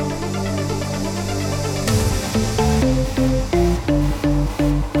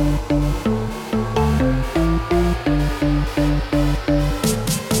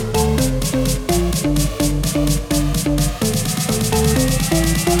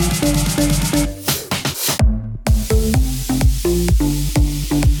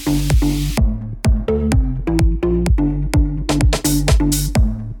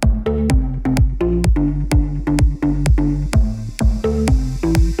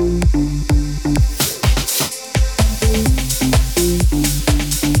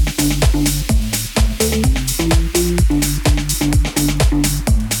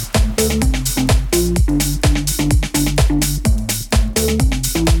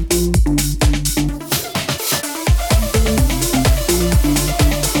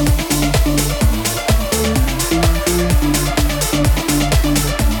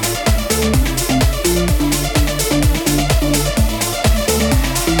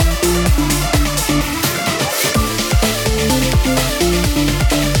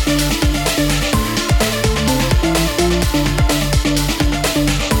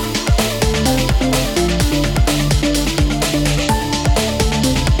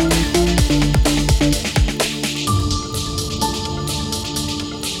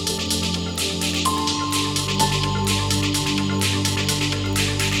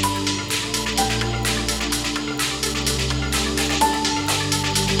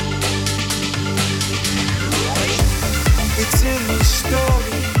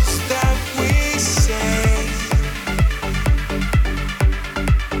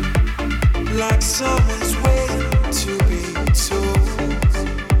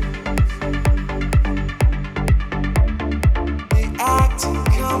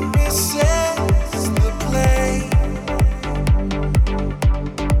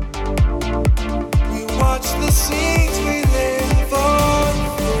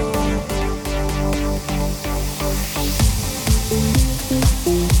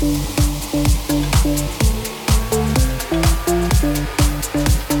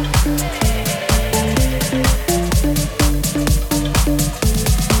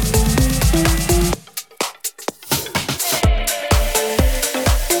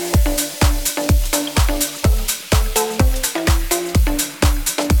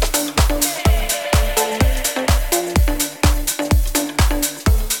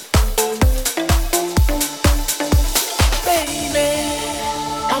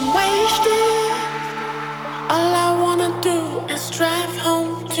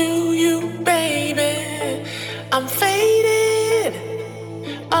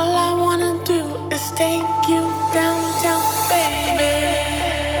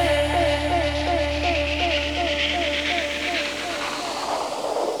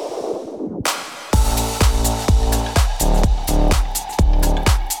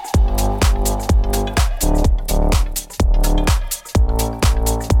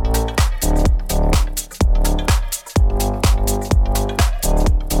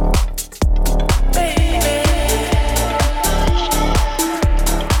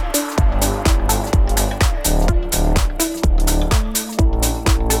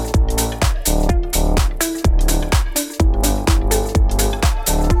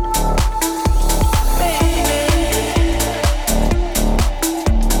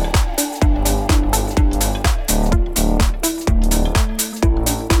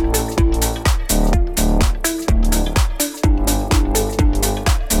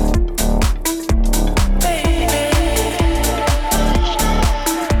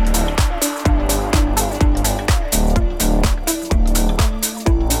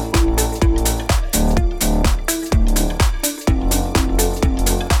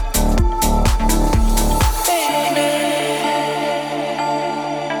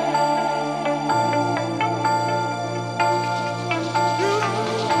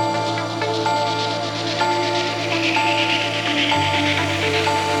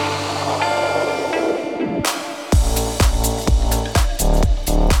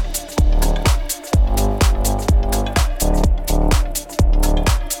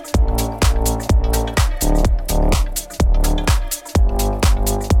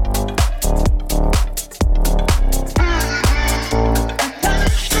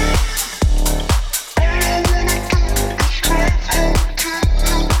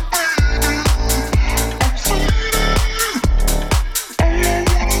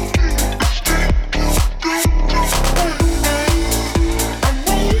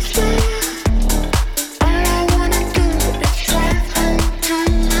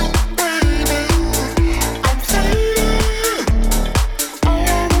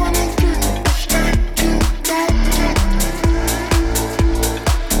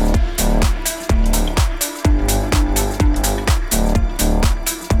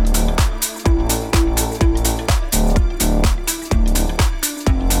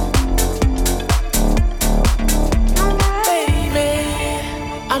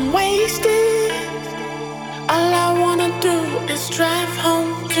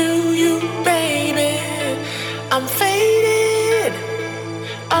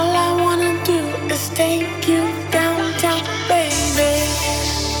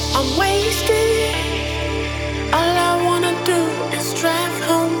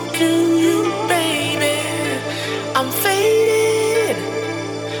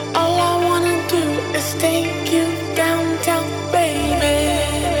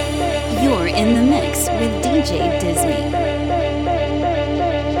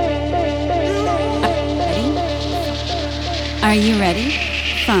 Are you ready?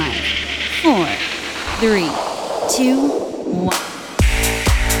 5, 4, 3, 2, 1.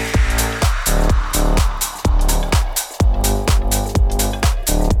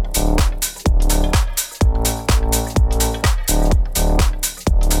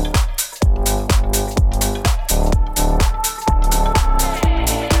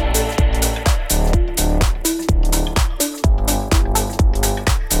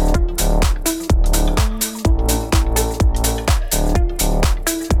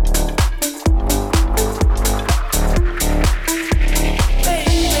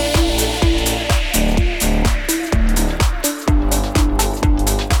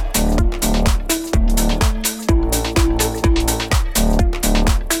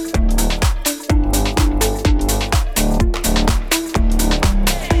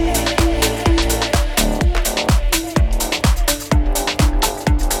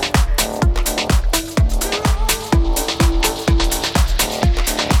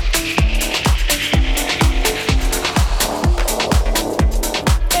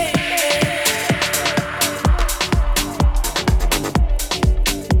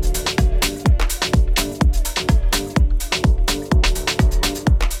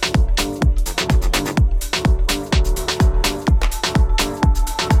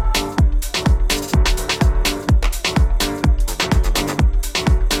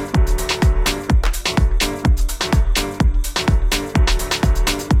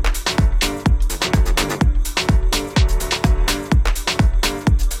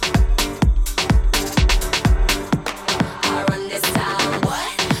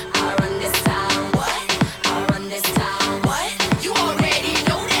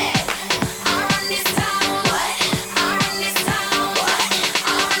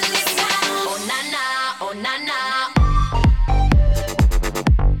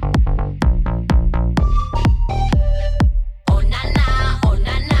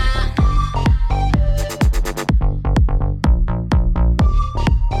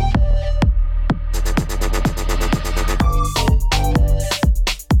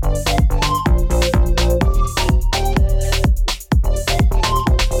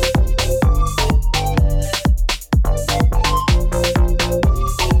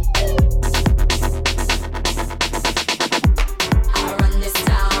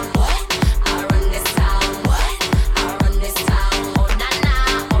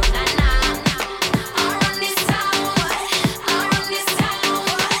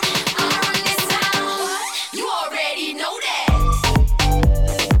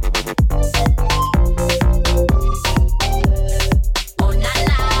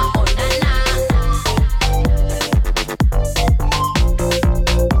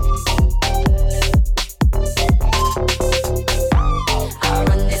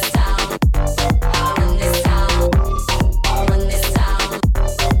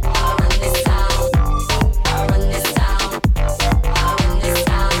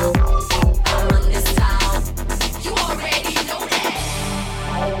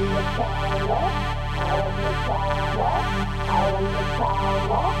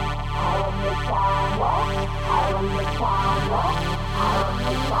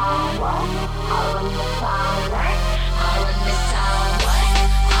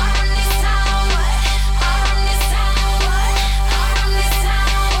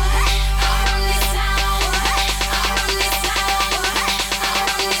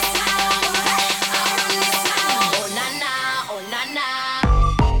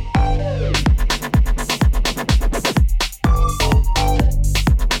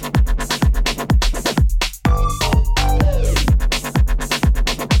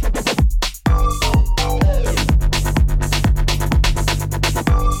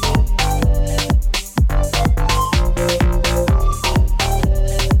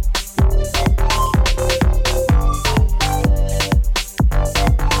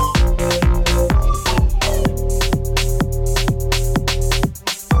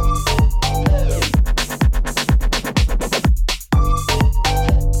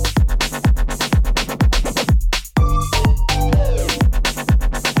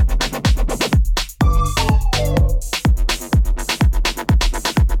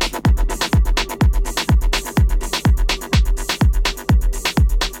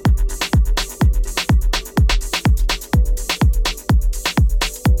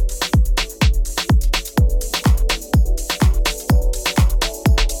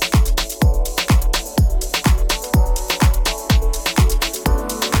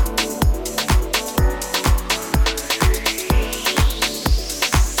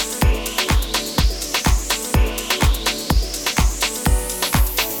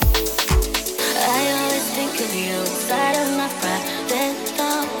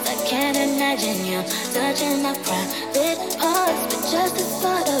 imagine you touching my private parts, but just the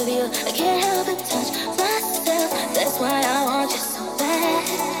thought of you, I can't help but touch myself. That's why I want you so bad.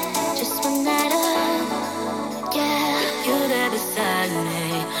 Just one night of, yeah, you there beside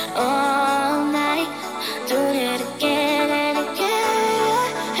me all night, doing it again and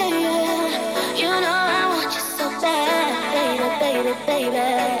again. Hey, yeah. You know I want you so bad, baby, baby,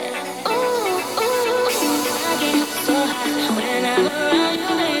 baby. When I'm around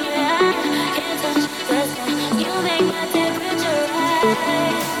you, baby, I can't touch the sky. You make my temperature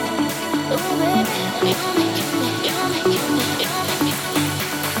rise. Oh, baby, you make me, you make me, you make me.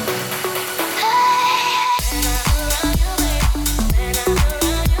 When I'm around you, baby, when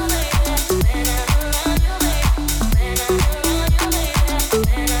I'm around you, baby, when I'm around you, baby, when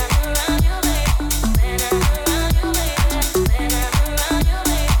I'm around you, baby, when I'm around you, baby, when I'm around you,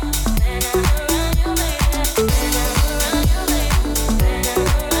 baby, when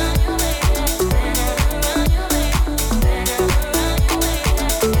I'm around you, baby,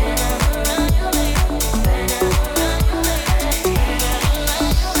 when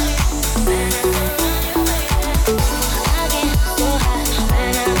I'm around you,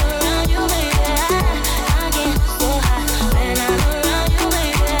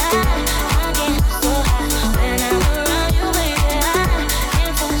 baby,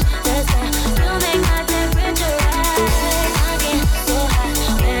 when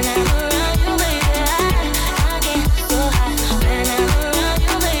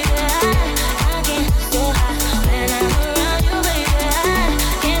I'm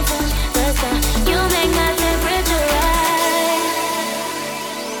around you,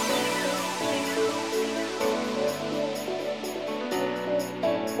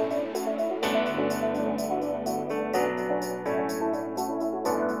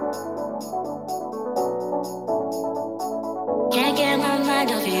 can't get my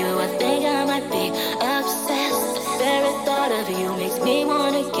mind off you. I think I might be obsessed. The very thought of you makes me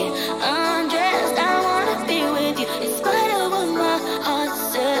wanna get undressed. I wanna be with you in spite of what my heart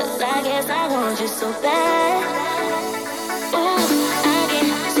says. I guess I want you so bad.